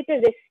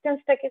অপোজিটের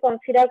রেজিস্ট্যান্সটাকে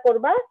কনসিডার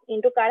করবা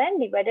into current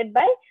divided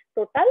by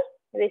total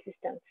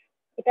resistance.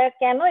 এটা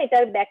কেন,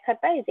 এটার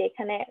ব্যাখ্যাটা এই যে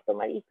এখানে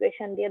তোমার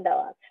ইকুয়েশন দিয়ে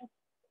দেওয়া আছে,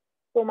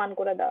 প্রমাণ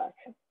করে দেওয়া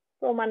আছে,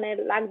 প্রমাণের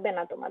লাগবে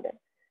না তোমাদের।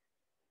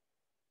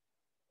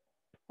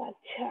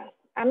 আচ্ছা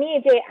আমি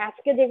এই যে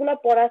আজকে যেগুলো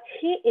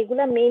পড়াচ্ছি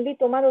এগুলা মেইনলি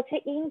তোমার হচ্ছে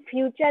ইন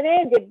ফিউচারে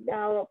যে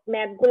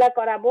ম্যাথ গুলা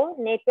করাবো,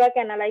 নেটওয়ার্ক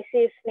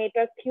অ্যানালাইসিস,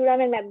 নেটওয়ার্ক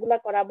থিওরামের ম্যাথ গুলা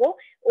করাবো,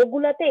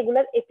 ওগুলাতে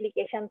এগুলার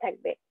অ্যাপ্লিকেশন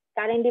থাকবে।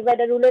 কারেন্ট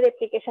ডিভাইডার রুলের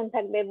অ্যাপ্লিকেশন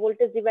থাকবে,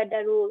 ভোল্টেজ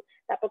ডিভাইডার রুল,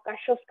 তারপর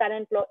কার্শফ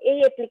কারেন্ট ল, এই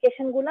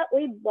অ্যাপ্লিকেশন গুলা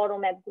ওই বড়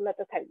ম্যাথ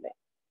গুলাতে থাকবে।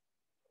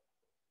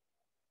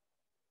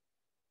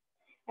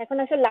 এখন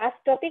আসলে লাস্ট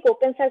টপিক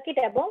ওপেন সার্কিট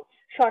এবং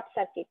শর্ট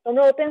সার্কিট।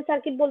 তোমরা ওপেন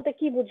সার্কিট বলতে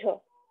কি বুঝো?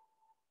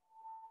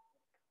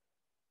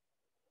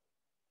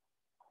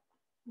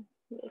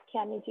 দেখি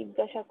আমি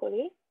জিজ্ঞাসা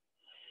করি।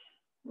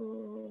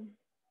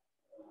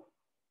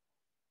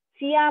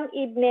 সিয়াম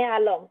ইবনে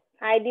আলম,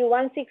 আইডি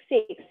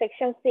 166,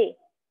 সেকশন সি।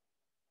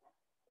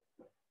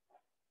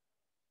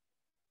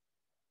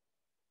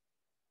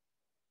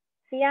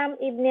 সিয়াম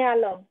ইবনে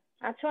আলম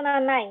আছো না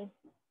নাই?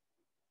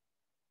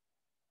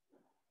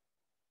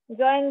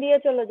 জয়েন দিয়ে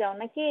চলে যাও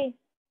নাকি?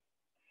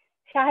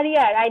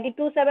 শাহরিয়ার আইডি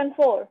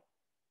 274।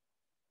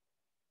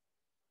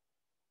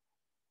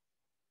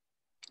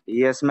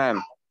 Yes ma'am.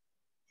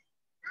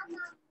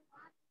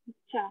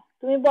 আচ্ছা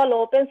তুমি বলো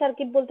ওপেন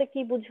সার্কিট বলতে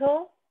কি বুঝো?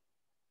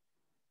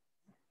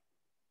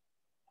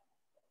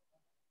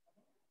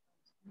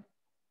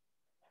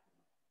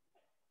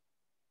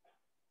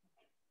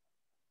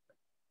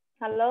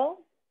 হ্যালো,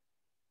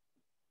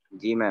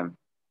 জি ম্যাম।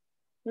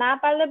 না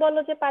পারলে বলো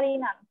যে পারি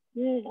না।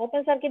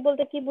 ওপেন সার্কিট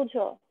বলতে কি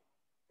বুঝো?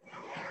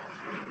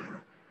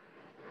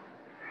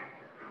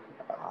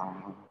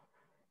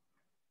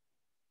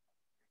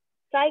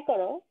 ট্রাই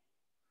করো,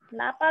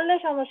 না পারলে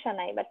সমস্যা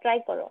নাই, বা ট্রাই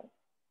করো।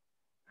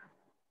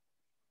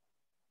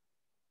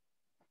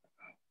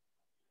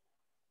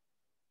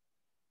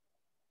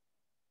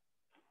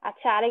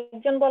 আচ্ছা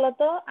আরেকজন বলো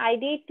তো,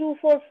 আইডি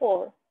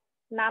 244,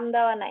 নাম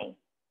দেওয়া নাই।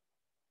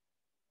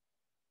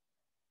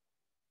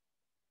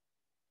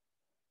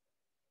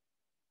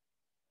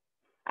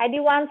 আইডি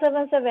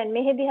 177,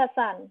 মেহেদি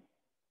হাসান।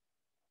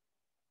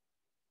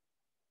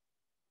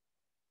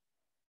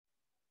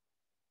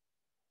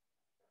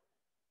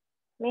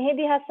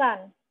 মেহেদি হাসান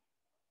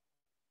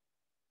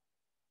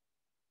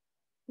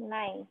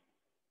নাই।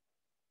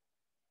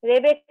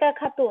 রেবেকা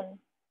খাতুন,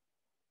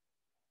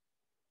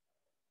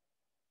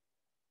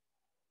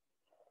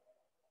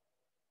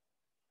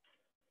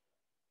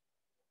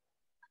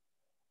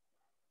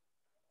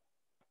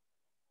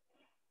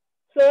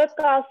 সৈয়দ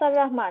কাউসার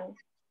Rahman,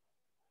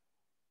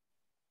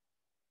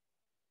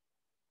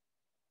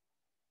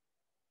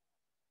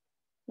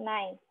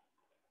 9.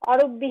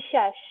 Arup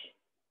Biswas,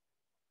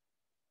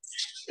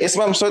 Yes,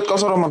 ma'am. Syed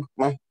Kausar Rahman,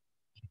 ma'am.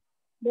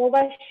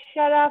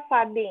 মুবাশশারা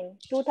Fardin,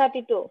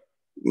 232.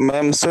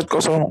 Ma'am, Syed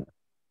Kausar Rahman.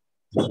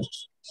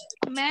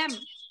 Ma'am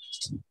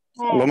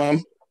হ্যাঁ Hello, ma'am.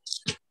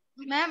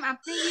 ম্যাম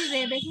আপনি কি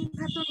রেবেকা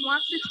খাতুন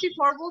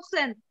 164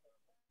 বলছেন?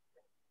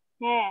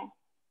 হ্যাঁ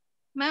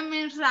ম্যাম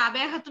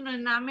রাবেয়া খাতুনের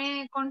নামে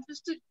কনফিউজ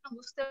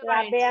বুঝতে পারি।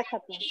 রাবেয়া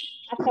খাতুন।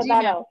 আচ্ছা জি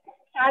দাঁড়াও।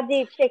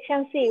 Sajid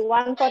section C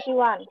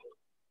 141।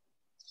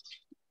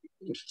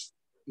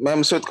 Ma'am,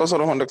 Syed Kausar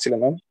Rahman ডাকছিলাম,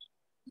 ma'am.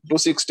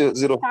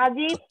 260.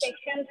 Sajid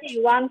section C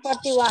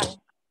 141।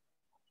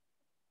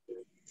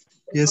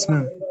 Yes,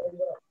 ma'am.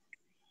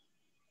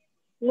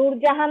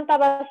 Nurjahan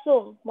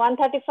Tabassum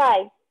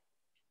 135।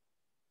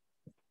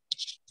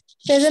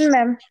 Present,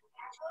 ma'am.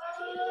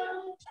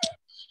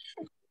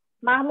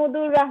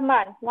 Mahmudur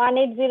Rahman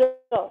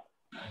 180।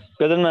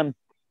 Present, ma'am.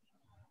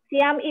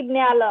 সিয়াম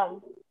ইবনে আলম,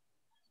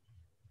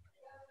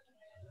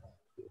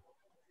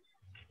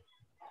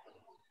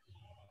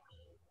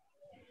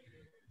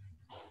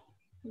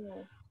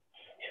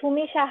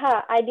 সুমি সাহা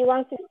আইডি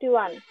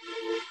 161।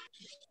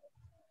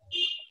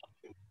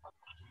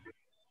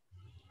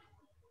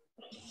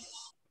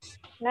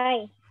 নাই।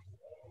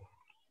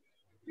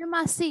 ম্যাম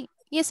আসি।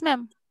 Yes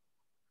ma'am.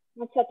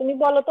 আচ্ছা তুমি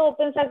বলো তো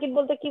ওপেন সার্কিট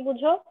বলতে কি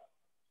বুঝো?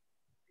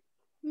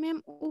 ম্যাম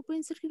ওপেন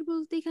সার্কিট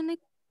বলতে এখানে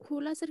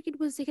খোলা সার্কিট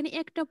বলছে, এখানে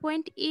একটা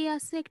পয়েন্ট এ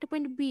আছে একটা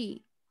পয়েন্ট বি।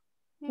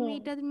 ম্যাম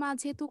এটার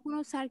মাঝে তো কোনো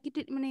সার্কিট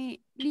মানে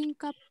লিংক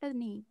আপটা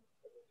নেই।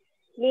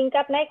 লিংক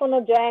আপ নাই, কোনো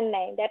জয়েন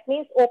নাই, দ্যাট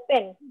মিন্স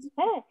ওপেন।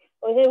 হ্যাঁ,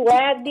 ওই যে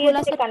ওয়্যার দিয়ে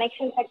যে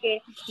কানেকশন থাকে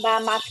বা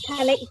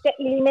মাঝখানে একটা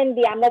এলিমেন্ট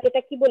দিয়ে আমরা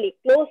যেটা কি বলি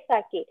ক্লোজ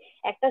সার্কিট।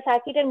 একটা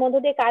সার্কিটের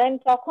মধ্যে দিয়ে কারেন্ট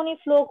তখনই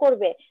ফ্লো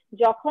করবে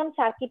যখন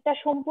সার্কিটটা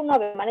সম্পূর্ণ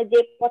হবে, মানে যে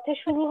পথে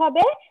শুরু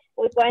হবে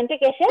ওই পয়েন্টে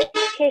এসে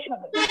শেষ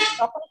হবে,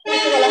 তখন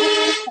সেটাকে বলা হয়।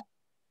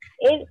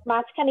 এর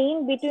মাঝখানে ইন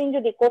বিটুইন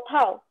যদি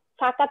কোথাও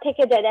ফাঁকা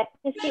থেকে যায়, দ্যাট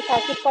মিন্স কি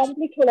সার্কিট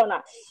কমপ্লিট হলো না।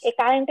 এই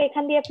কারেন্টটা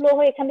এখান দিয়ে ফ্লো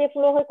হয়ে এখান দিয়ে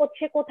ফ্লো হয়ে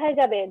করছে, কোথায়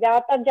যাবে,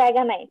 যাওয়ার তার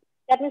জায়গা নাই,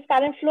 দ্যাট মিন্স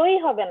কারেন্ট ফ্লোই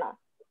হবে না।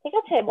 ঠিক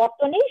আছে,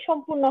 বর্তনী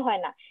সম্পূর্ণ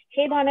হয় না,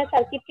 সেই ধরনের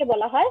সার্কিটকে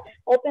বলা হয়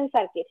ওপেন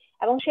সার্কিট।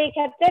 এবং সেই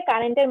ক্ষেত্রে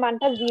কারেন্টের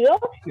মানটা 0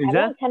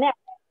 এবং এখানে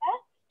একটা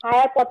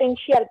হায়ার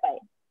পটেনশিয়াল পাই।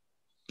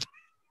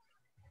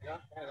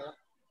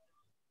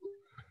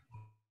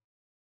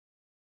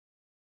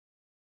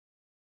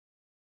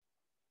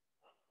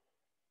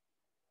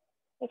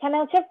 এখানে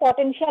হচ্ছে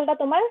পটেনশিয়ালটা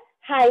তোমার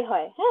হাই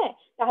হয়। হ্যাঁ,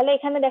 তাহলে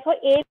এখানে দেখো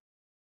এ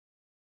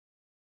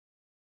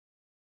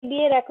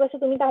দিয়ে অ্যাক্রসে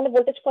তুমি তাহলে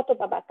ভোল্টেজ কত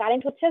পাবা?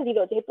 কারেন্ট হচ্ছে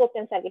 0 যেহেতু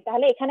ওপেন সার্কিট।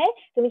 তাহলে এখানে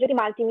তুমি যদি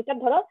মাল্টিমিটার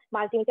ধরো,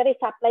 মাল্টিমিটারে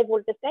সাপ্লাই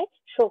ভোল্টেজটাই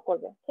শো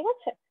করবে। ঠিক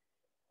আছে,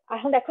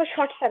 এখন দেখো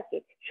শর্ট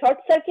সার্কিট। শর্ট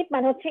সার্কিট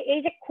মানে হচ্ছে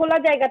এই যে খোলা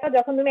জায়গাটা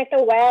যখন তুমি একটা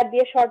ওয়্যার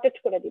দিয়ে শর্টেড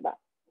করে দিবা।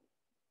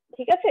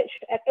 ঠিক আছে,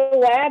 একটা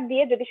ওয়্যার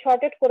দিয়ে যদি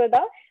শর্টেড করে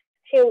দাও,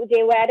 সে যে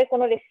ওয়্যারে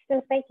কোনো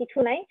রেজিস্ট্যান্স নাই কিছু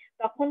নাই,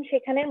 তখন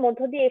সেখানের মধ্য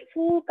দিয়ে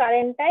ফুল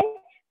কারেন্টটাই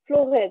ফ্লো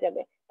হয়ে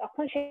যাবে,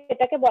 তখন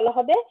সেটাকে বলা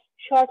হবে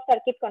শর্ট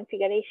সার্কিট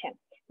কনফিগারেশন।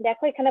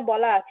 দেখো এখানে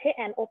বলা আছে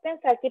an open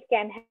circuit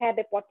can have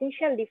a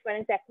potential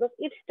difference across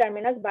its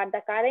terminals but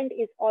the current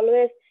is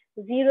always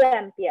 0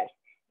 amperes।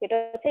 যেটা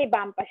হচ্ছে এই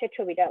বাম পাশের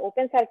ছবিটা।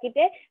 ওপেন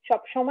সার্কিটে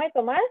সবসময়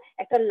তোমার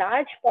একটা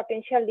লার্জ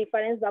পটেনশিয়াল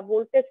ডিফারেন্স বা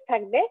ভোল্টেজ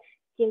থাকবে,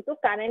 কিন্তু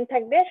কারেন্ট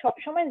থাকবে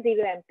সবসময়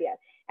 0 অ্যাম্পিয়ার।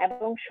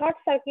 এবং শর্ট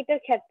সার্কিটের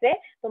ক্ষেত্রে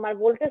তোমার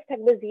ভোল্টেজ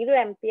থাকবে 0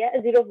 অ্যাম্পিয়ার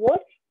 0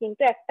 ভোল্ট,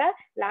 কিন্তু একটা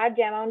large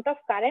amount of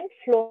current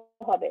flow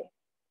হবে।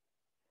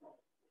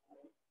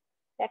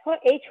 দেখো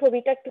এই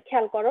ছবিটা একটু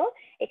খেয়াল করো,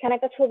 এখানে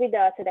একটা ছবি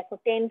দেওয়া আছে, দেখো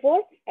 10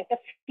 ভোল্ট, একটা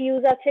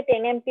ফিউজ আছে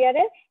 10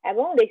 অ্যাম্পিয়ারের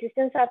এবং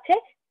রেজিস্ট্যান্স আছে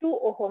 2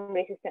 ওহম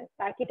রেজিস্ট্যান্স।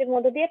 সার্কিটের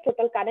মধ্যে দিয়ে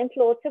টোটাল কারেন্ট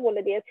ফ্লো হচ্ছে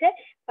বলে দিয়েছে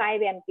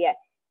 5 অ্যাম্পিয়ার।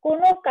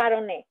 কোনো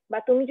কারণে বা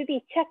তুমি যদি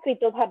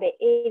ইচ্ছাকৃতভাবে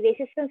এই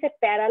রেজিস্ট্যান্সের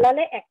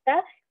প্যারালালে একটা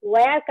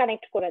ওয়্যার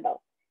কানেক্ট করে দাও,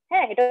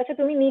 হ্যাঁ, এটা হচ্ছে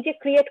তুমি নিজে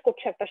ক্রিয়েট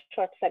করছো একটা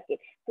শর্ট সার্কিট।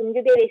 তুমি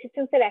যদি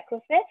রেজিস্ট্যান্সের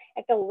অ্যাক্রসে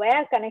একটা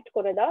ওয়্যার কানেক্ট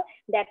করে দাও,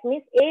 দ্যাট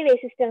মিন্স এই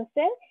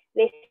রেজিস্ট্যান্সের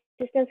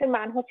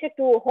মান হচ্ছে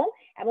 2 ওহম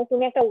এবং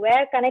তুমি একটা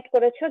ওয়্যার কানেক্ট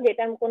করেছো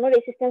যেটার কোনো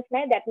রেজিস্ট্যান্স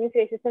নাই, দ্যাট মিন্স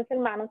রেজিস্ট্যান্সের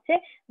মান হচ্ছে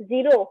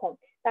 0 ওহম।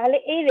 তাহলে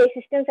এই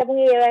রেজিস্ট্যান্স এবং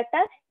এই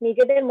ওয়্যারটা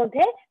নিজেদের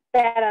মধ্যে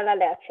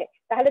প্যারালালে আছে।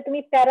 তাহলে তুমি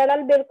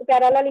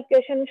প্যারালাল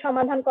ইকুয়েশন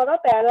সমাধান করো,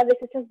 প্যারালাল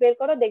রেজিস্ট্যান্স বের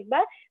করো, দেখবা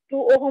 2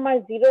 ওহম আর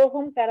 0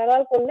 ওহম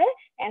প্যারালাল করলে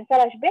অ্যান্সার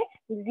আসবে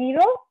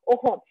 0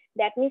 ওহম।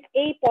 দ্যাট মিন্স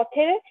এই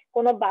পথের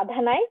কোনো বাধা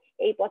নাই,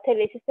 এই পথের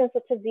রেজিস্ট্যান্স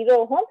হচ্ছে 0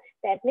 ওহম।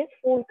 দ্যাট মিন্স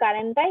ফুল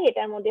কারেন্টটাই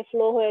এটার মধ্যে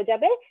ফ্লো হয়ে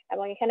যাবে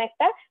এবং এখানে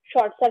একটা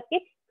শর্ট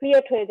সার্কিট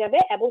ক্রিয়েট হয়ে যাবে।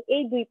 এবং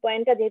এই দুই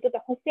পয়েন্টটা যেহেতু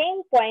তখন সেম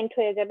পয়েন্ট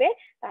হয়ে যাবে,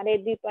 তাহলে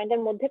এই দুই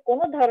পয়েন্টের মধ্যে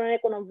কোনো ধরনের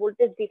কোনো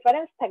ভোল্টেজ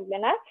ডিফারেন্স থাকবে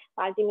না।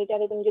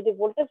 মাল্টিমিটারে তুমি যদি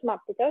ভোল্টেজ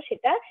মাপতে চাও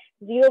সেটা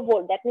 0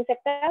 ভোল্ট, দ্যাট মিন্স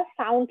একটা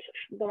সাউন্ড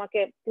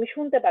তুমি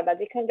শুনতে পাবা।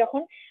 যেখানে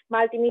যখন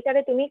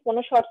মাল্টিমিটারে তুমি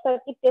কোনো শর্ট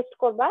সার্কিট টেস্ট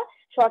করবা,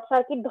 শর্ট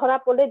সার্কিট ধরা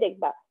পড়লে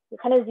দেখবা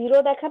এখানে 0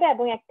 দেখাবে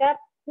এবং একটা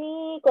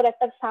করে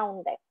একটা সাউন্ড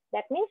দেয়,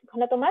 দ্যাট মিন্স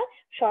ওখানে তোমার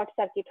শর্ট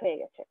সার্কিট হয়ে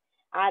গেছে।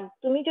 আর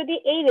তুমি যদি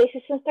এই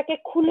রেজিস্ট্যান্সটাকে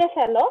খুলে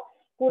ফেলো,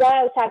 পুরা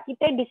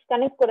সার্কিটে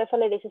ডিসকানেক্ট করে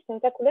ফেলে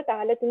রেজিস্ট্যান্সটা খুলে,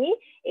 তাহলে তুমি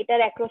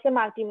এটার অ্যাক্রসে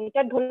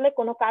মাল্টিমিটার ধরলে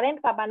কোনো কারেন্ট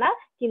পাবা না,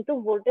 কিন্তু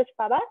ভোল্টেজ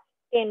পাবা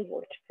 10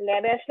 ভোল্ট।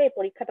 ল্যাবে আসলে এই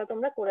পরীক্ষাটা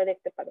তোমরা করে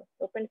দেখতে পারো,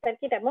 ওপেন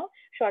সার্কিট এবং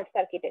শর্ট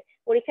সার্কিটে।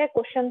 পরীক্ষায়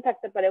কোশ্চেন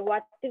থাকতে পারে,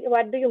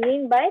 what do you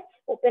mean by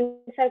open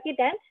circuit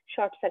and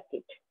short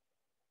circuit.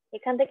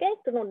 এখান থেকে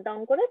একটু নোট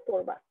ডাউন করে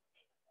পড়বা।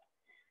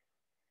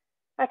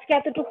 আজকে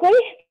এতটুকুই।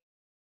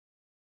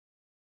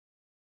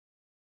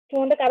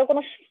 তোমাদের কারো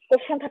কোনো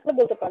কোশ্চেন থাকলে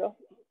বলতে পারো।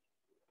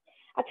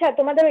 আচ্ছা,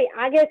 তোমাদের ওই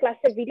আগের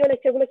ক্লাসের ভিডিও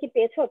লেকচার গুলো কি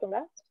পেয়েছো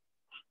তোমরা?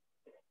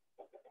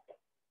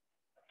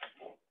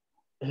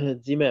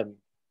 জি ম্যাম।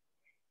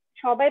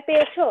 সবাই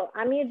পেয়েছো?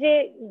 আমি যে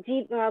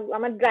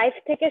আমার ড্রাইভ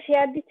থেকে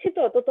শেয়ার দিচ্ছি,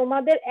 তো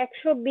তোমাদের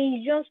 120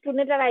 জন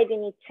স্টুডেন্টের আইডি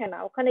নিচ্ছে না,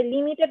 ওখানে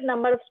লিমিটেড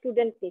নাম্বার অফ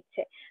স্টুডেন্ট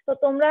নিচ্ছে। তো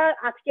তোমরা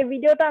আজকে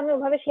ভিডিওটা আমি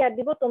ওভাবে শেয়ার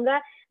দিব, তোমরা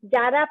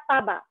যারা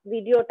পাবা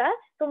ভিডিওটা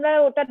তোমরা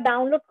ওটা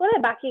ডাউনলোড করে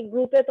বাকি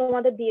গ্রুপে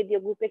তোমাদের দিয়ে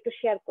দিও, গ্রুপে একটু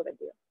শেয়ার করে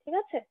দিও, ঠিক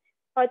আছে?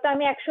 হয়তো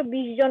আমি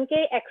 120 জনকে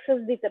অ্যাক্সেস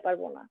দিতে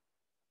পারবো না,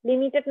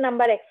 লিমিটেড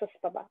নাম্বার অ্যাক্সেস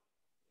পাবা।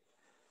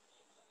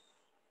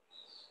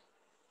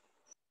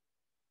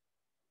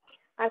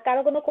 আর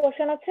কারো কোনো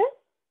কোশ্চেন আছে?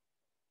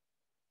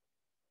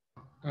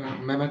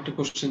 ম্যাম একটা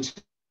কোশ্চেন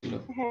ছিল।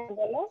 হ্যাঁ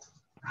বলো।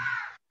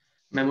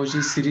 ম্যাম ওই যে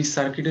সিরিজ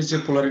সার্কিটের যে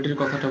পোলারিটির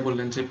কথাটা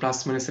বললেন, যে প্লাস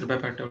মাইনাসের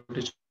ব্যাপারটা,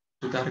 ওটা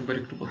যদি আরেকবার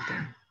একটু বলতেন।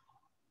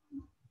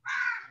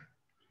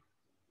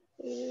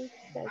 এই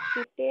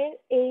সার্কিটের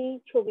এই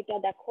ছবিটা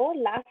দেখো,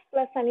 লাস্ট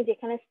ক্লাস আমি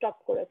যেখানে স্টপ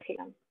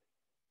করেছিলাম,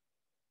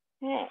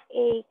 হ্যাঁ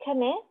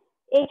এইখানে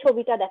এই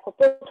ছবিটা দেখো,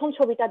 প্রথম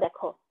ছবিটা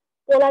দেখো,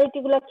 পোলারিটি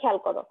গুলো খেয়াল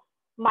করো,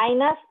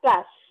 minus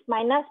plus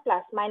minus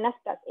plus minus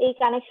plus এই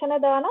কানেকশনে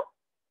দেওয়া না?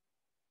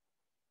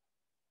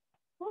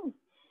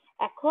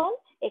 এখন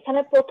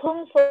এখানে প্রথম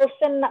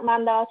সোর্সের মান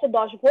দেওয়া আছে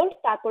 10 ভোল্ট,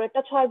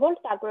 তারপরেরটা 6 ভোল্ট,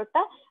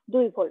 তারপরেরটা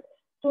 2 ভোল্ট।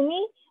 তুমি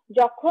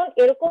যখন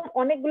এরকম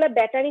অনেকগুলো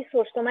ব্যাটারি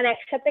সোর্স তোমার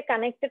একসাথে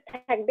কানেক্টেড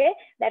থাকবে,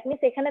 দ্যাট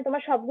মিনস এখানে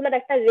তোমার সবগুলোর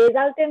একটা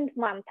রেজাল্টেন্ট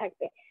মান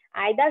থাকবে।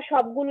 আইদার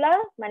সবগুলা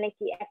মানে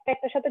কি একটা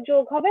একটার সাথে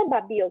যোগ হবে বা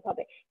বিয়োগ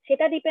হবে,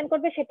 সেটা ডিপেন্ড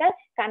করবে সেটা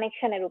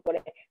কানেকশনের উপরে।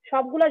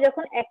 সবগুলা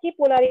যখন একই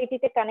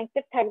পোলারিটিতে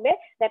কানেক্টেড থাকবে,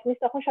 দ্যাট মিনস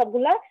তখন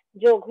সবগুলা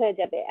যোগ হয়ে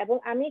যাবে। এবং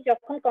আমি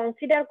যখন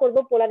কনসিডার করব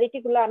পোলারিটি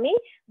গুলো, আমি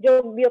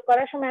যোগ বিয়োগ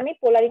করার সময় আমি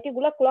পোলারিটি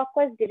গুলো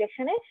ক্লকওয়াইজ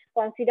ডিরেকশনে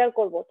কনসিডার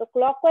করব। তো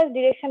ক্লকওয়াইজ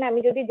ডিরেকশনে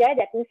আমি যদি যাই,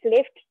 দ্যাট মিনস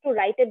লেফট টু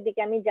রাইটের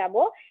দিকে আমি যাব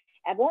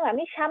এবং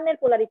আমি সামনের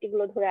পোলারিটি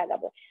গুলো ধরে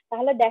আগাবো।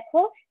 তাহলে দেখো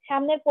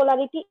সামনের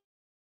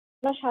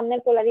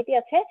পোলারিটি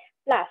আছে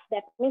plus,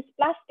 that means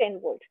plus 10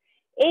 volt.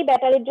 এই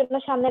ব্যাটারির জন্য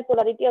সামনের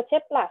পোলারিটি আছে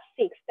plus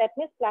 6, that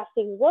means plus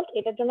 6 volt.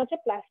 এটার জন্য হচ্ছে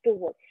প্লাস 2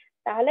 ভোল্ট।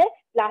 তাহলে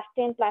প্লাস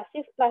 10 প্লাস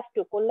 6 প্লাস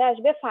 2 করলে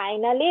আসবে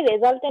ফাইনালি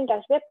রেজাল্টেন্ট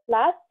আসবে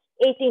প্লাস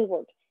 18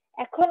 ভোল্ট।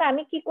 এখন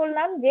আমি কি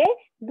করলাম, যে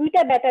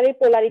দুইটা ব্যাটারির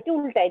পোলারিটি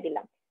উল্টাই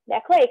দিলাম।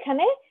 দেখো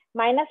এখানে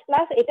মাইনাস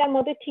প্লাস এটার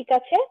মধ্যে ঠিক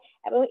আছে,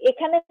 এবং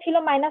এখানে ছিল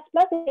মাইনাস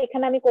প্লাস,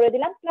 এখানে আমি করে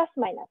দিলাম প্লাস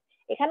মাইনাস।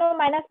 এখানেও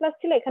মাইনাস প্লাস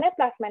ছিল, এখানে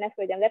প্লাস মাইনাস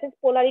করে দিলাম। দ্যাট ইজ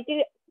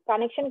পোলারিটির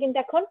কানেকশন কিন্তু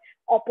এখন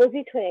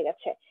অপোজিট হয়ে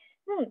গেছে।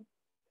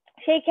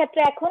 সেই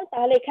ক্ষেত্রে এখন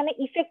তাহলে এখানে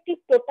ইফেক্টিভ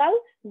টোটাল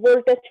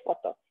ভোল্টেজ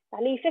কত?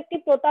 তাহলে ইফেক্টিভ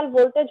টোটাল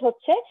ভোল্টেজ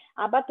হচ্ছে,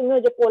 আবার তুমি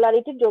ওই যে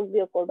পোলারিটি যোগ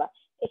বিয়োগ করবা।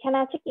 এখানে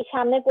আছে কি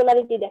সামনের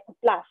পোলারিটি দেখো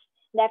plus,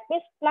 that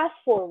means plus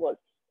 4 volt.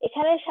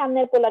 এখানে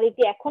সামনের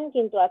পোলারিটি এখন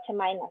কিন্তু আছে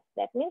minus,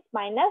 that means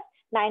minus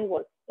 9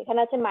 volt. এখানে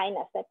আছে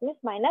minus, that means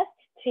minus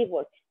 3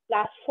 volt.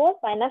 Plus 4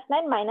 minus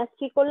 9 minus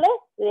 3 করলে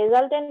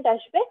রেজাল্টেন্ট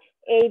আসবে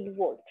 8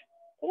 ভোল্ট।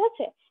 ঠিক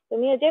আছে?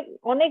 তুমি ওই যে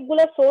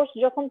অনেকগুলো সোর্স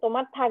যখন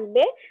তোমার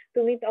থাকবে,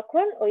 তুমি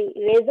তখন ওই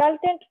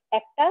রেজাল্টেন্ট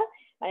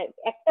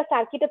একটা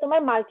সার্কিটে তোমার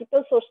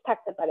মাল্টিপল সোর্স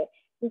থাকতে পারে,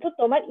 কিন্তু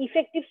তোমার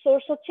ইফেক্টিভ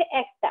সোর্স হচ্ছে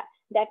একটা।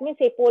 দ্যাট মিনস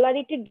এই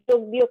পোলারিটি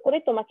যোগ বিয়োগ করে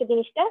তোমাকে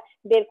জিনিসটা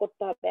বের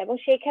করতে হবে। এবং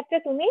সেই ক্ষেত্রে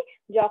তুমি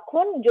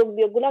যখন যোগ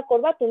বিয়োগ গুলা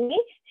করবা, তুমি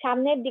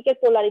সামনের দিকের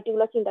পোলারিটি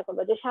গুলো চিন্তা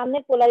করবে, যে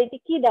সামনের পোলারিটি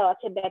কি দেওয়া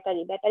আছে,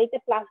 ব্যাটারিতে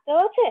প্লাস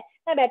দেওয়া আছে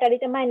না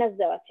ব্যাটারিতে মাইনাস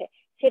দেওয়া আছে,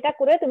 সেটা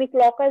করে তুমি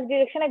ক্লকওয়াইজ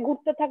ডিরেকশনে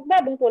ঘুরতে থাকবে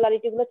এবং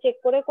পোলারিটি গুলো চেক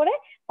করে করে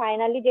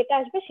ফাইনালি যেটা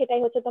আসবে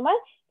সেটাই হচ্ছে তোমার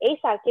এই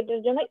সার্কিটের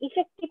জন্য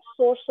ইফেক্টিভ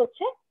সোর্স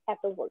হচ্ছে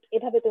এত ভোল্ট।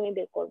 এভাবে তুমি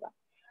বের করবা।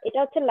 এটা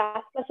হচ্ছে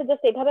লাস্ট ক্লাসে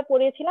জাস্ট এভাবে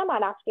পড়িয়েছিলাম,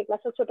 আর আজকে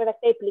ক্লাসে ছোট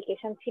একটা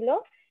অ্যাপ্লিকেশন ছিল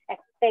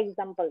একটা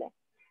এক্সাম্পলে।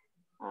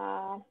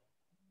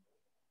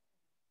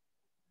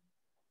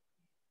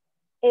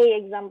 এই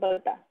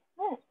এক্সাম্পলটা,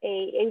 হ্যাঁ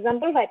এই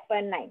এক্সাম্পল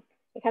 5.9।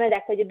 এখানে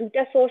দেখো যে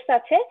দুইটা সোর্স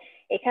আছে,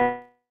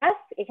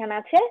 এখানে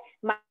আছে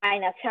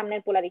মাইনাস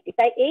সামনের পোলারিটি।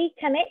 তাই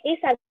এইখানে এই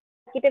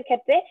সার্কিটের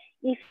ক্ষেত্রে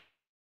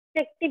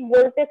ইফেক্টিভ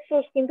ভোল্টেজ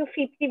সোর্স কিন্তু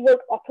 50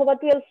 ভোল্ট অথবা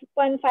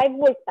 12.5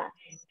 ভোল্ট না,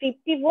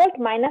 50 volt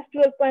minus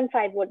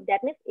 12.5 volt.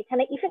 That means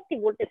এখানে ইফেক্টিভ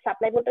ভোল্টেজ,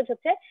 সাপ্লাই ভোল্টেজ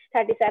হচ্ছে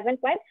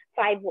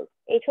 37.5 ভোল্ট।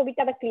 এই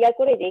ছবিটা আবার ক্লিয়ার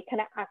করে যে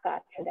এখানে আঁকা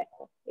আছে,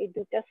 দেখো এই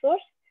দুইটা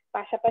সোর্স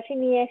পাশাপাশি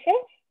নিয়ে এসে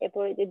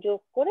এরপর যে যোগ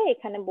করে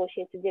এখানে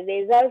বসিয়েছে, যে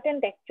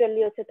রেজাল্টেন্ট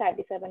অ্যাকচুয়ালি হচ্ছে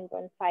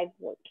 37.5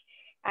 ভোল্ট।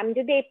 আমি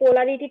যদি এই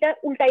পোলারিটিটা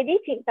উল্টাই দিই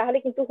তাহলে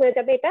কিন্তু হয়ে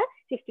যাবে এটা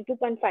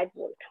 62.5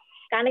 ভোল্ট।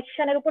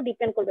 কানেকশনের উপর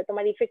ডিপেন্ড করবে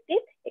তোমার ইফেক্টিভ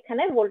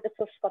এখানে ভোল্টেজ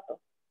সোর্স কত।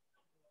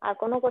 আর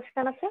কোনো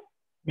কোশ্চেন আছে?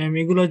 ম্যাম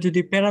এগুলো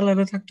যদি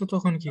প্যারালালে থাকতো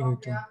তখন কি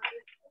হতো?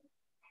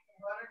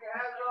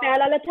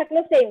 প্যারালালে থাকলে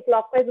সেম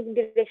ক্লকওয়াইজ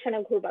ডিরেকশনে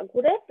ঘুরবা,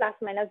 ঘুরে প্লাস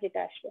মাইনাস যেটা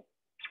আসবে।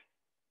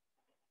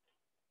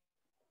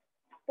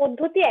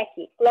 পদ্ধতি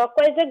একই,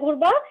 ক্লকওয়াইজে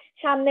ঘুরবা,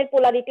 সামনের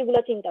পোলারিটি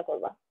গুলো চিন্তা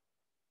করবা।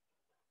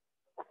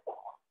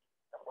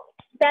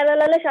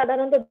 প্যারালালে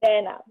সাধারণত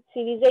দেয় না,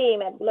 সিরিজে এই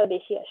ম্যাথ গুলো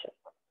বেশি আসে।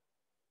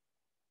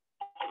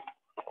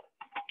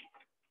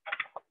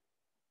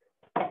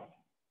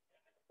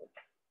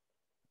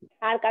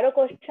 আর কারো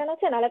কোশ্চেন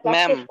আছে? নাহলে ক্লাস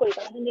ম্যাম শেষ করি,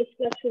 তাহলে নেক্সট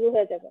ক্লাস শুরু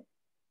হয়ে যাবে।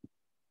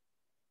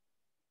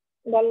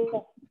 বলো।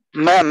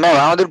 ম্যাম ম্যাম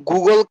আমাদের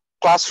গুগল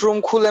ক্লাসরুম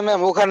খুলে ম্যাম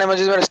ওখানে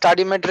যদি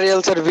স্টাডি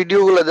ম্যাটেরিয়ালস এর ভিডিও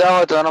গুলো দেওয়া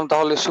হতো ম্যাডাম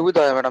তাহলে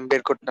সুবিধা হয় ম্যাডাম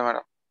বের করতে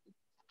ম্যাডাম।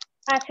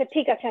 আচ্ছা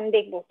ঠিক আছে, আমি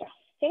দেখবো ওটা।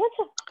 ঠিক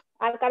আছে,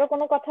 আর কারো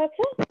কোনো কথা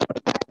আছে?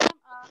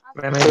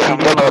 ম্যাম এই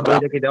পিডিএফ বা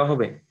বইটা কি দেওয়া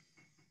হবে?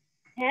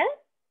 হ্যাঁ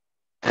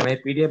ম্যাম এই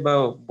পিডিএফ বা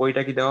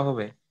বইটা কি দেওয়া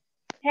হবে?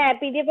 হ্যাঁ,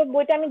 পিডিএফ এর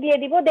বইটা আমি দিয়ে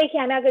দিব। দেখি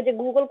আমি আগে যে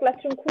গুগল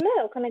ক্লাসরুম খুলে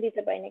ওখানে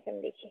দিতে পারি নাকি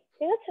আমি দেখি।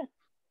 ঠিক আছে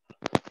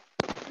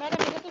ম্যাডাম,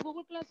 এটা তো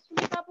গুগল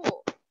ক্লাসরুমে পাবো?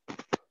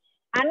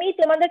 আমি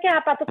তোমাদেরকে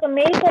আপাতত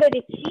মেইল করে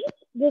দিচ্ছি।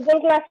 গুগল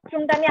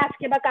ক্লাসরুমটা আমি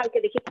আজকে বা কালকে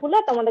দেখি খুলে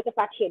তোমাদেরকে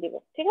পাঠিয়ে দিব।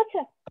 ঠিক আছে,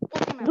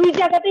 দুই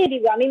জায়গাতেই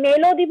দিব, আমি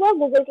মেইলও দিব,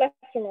 গুগল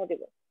ক্লাসরুমও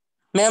দিব।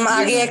 ম্যাম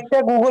আগে একটা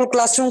গুগল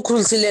ক্লাসরুম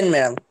খুলছিলেন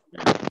ম্যাম।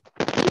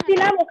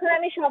 ছিলাম ওখানে,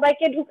 আমি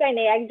সবাইকে ঢুকাই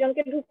নাই,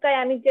 একজনকে ঢুকাই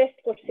আমি টেস্ট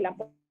করছিলাম,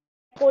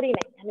 করি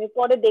নাই, আমি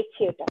পরে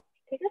দেখছি এটা।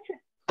 ঠিক আছে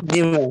জি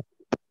ম্যাম।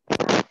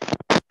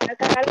 আর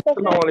কারো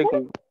কোশ্চেন আসসালামু আছে?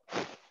 আলাইকুম।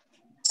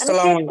 আমি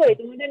শেষ করি,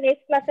 তোমাদের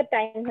নেক্সট ক্লাসের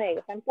টাইম হয়ে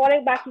গেছে। আমি পরে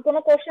বাকি কোনো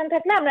কোশ্চেন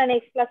থাকলে আমরা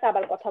নেক্সট ক্লাসে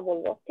আবার কথা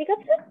বলবো। ঠিক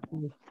আছে,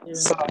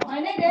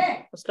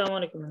 আসসালামু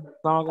আলাইকুম।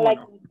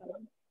 ওয়ালাইকুম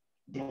আসসালাম।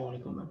 আসসালামু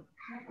আলাইকুম ম্যাম।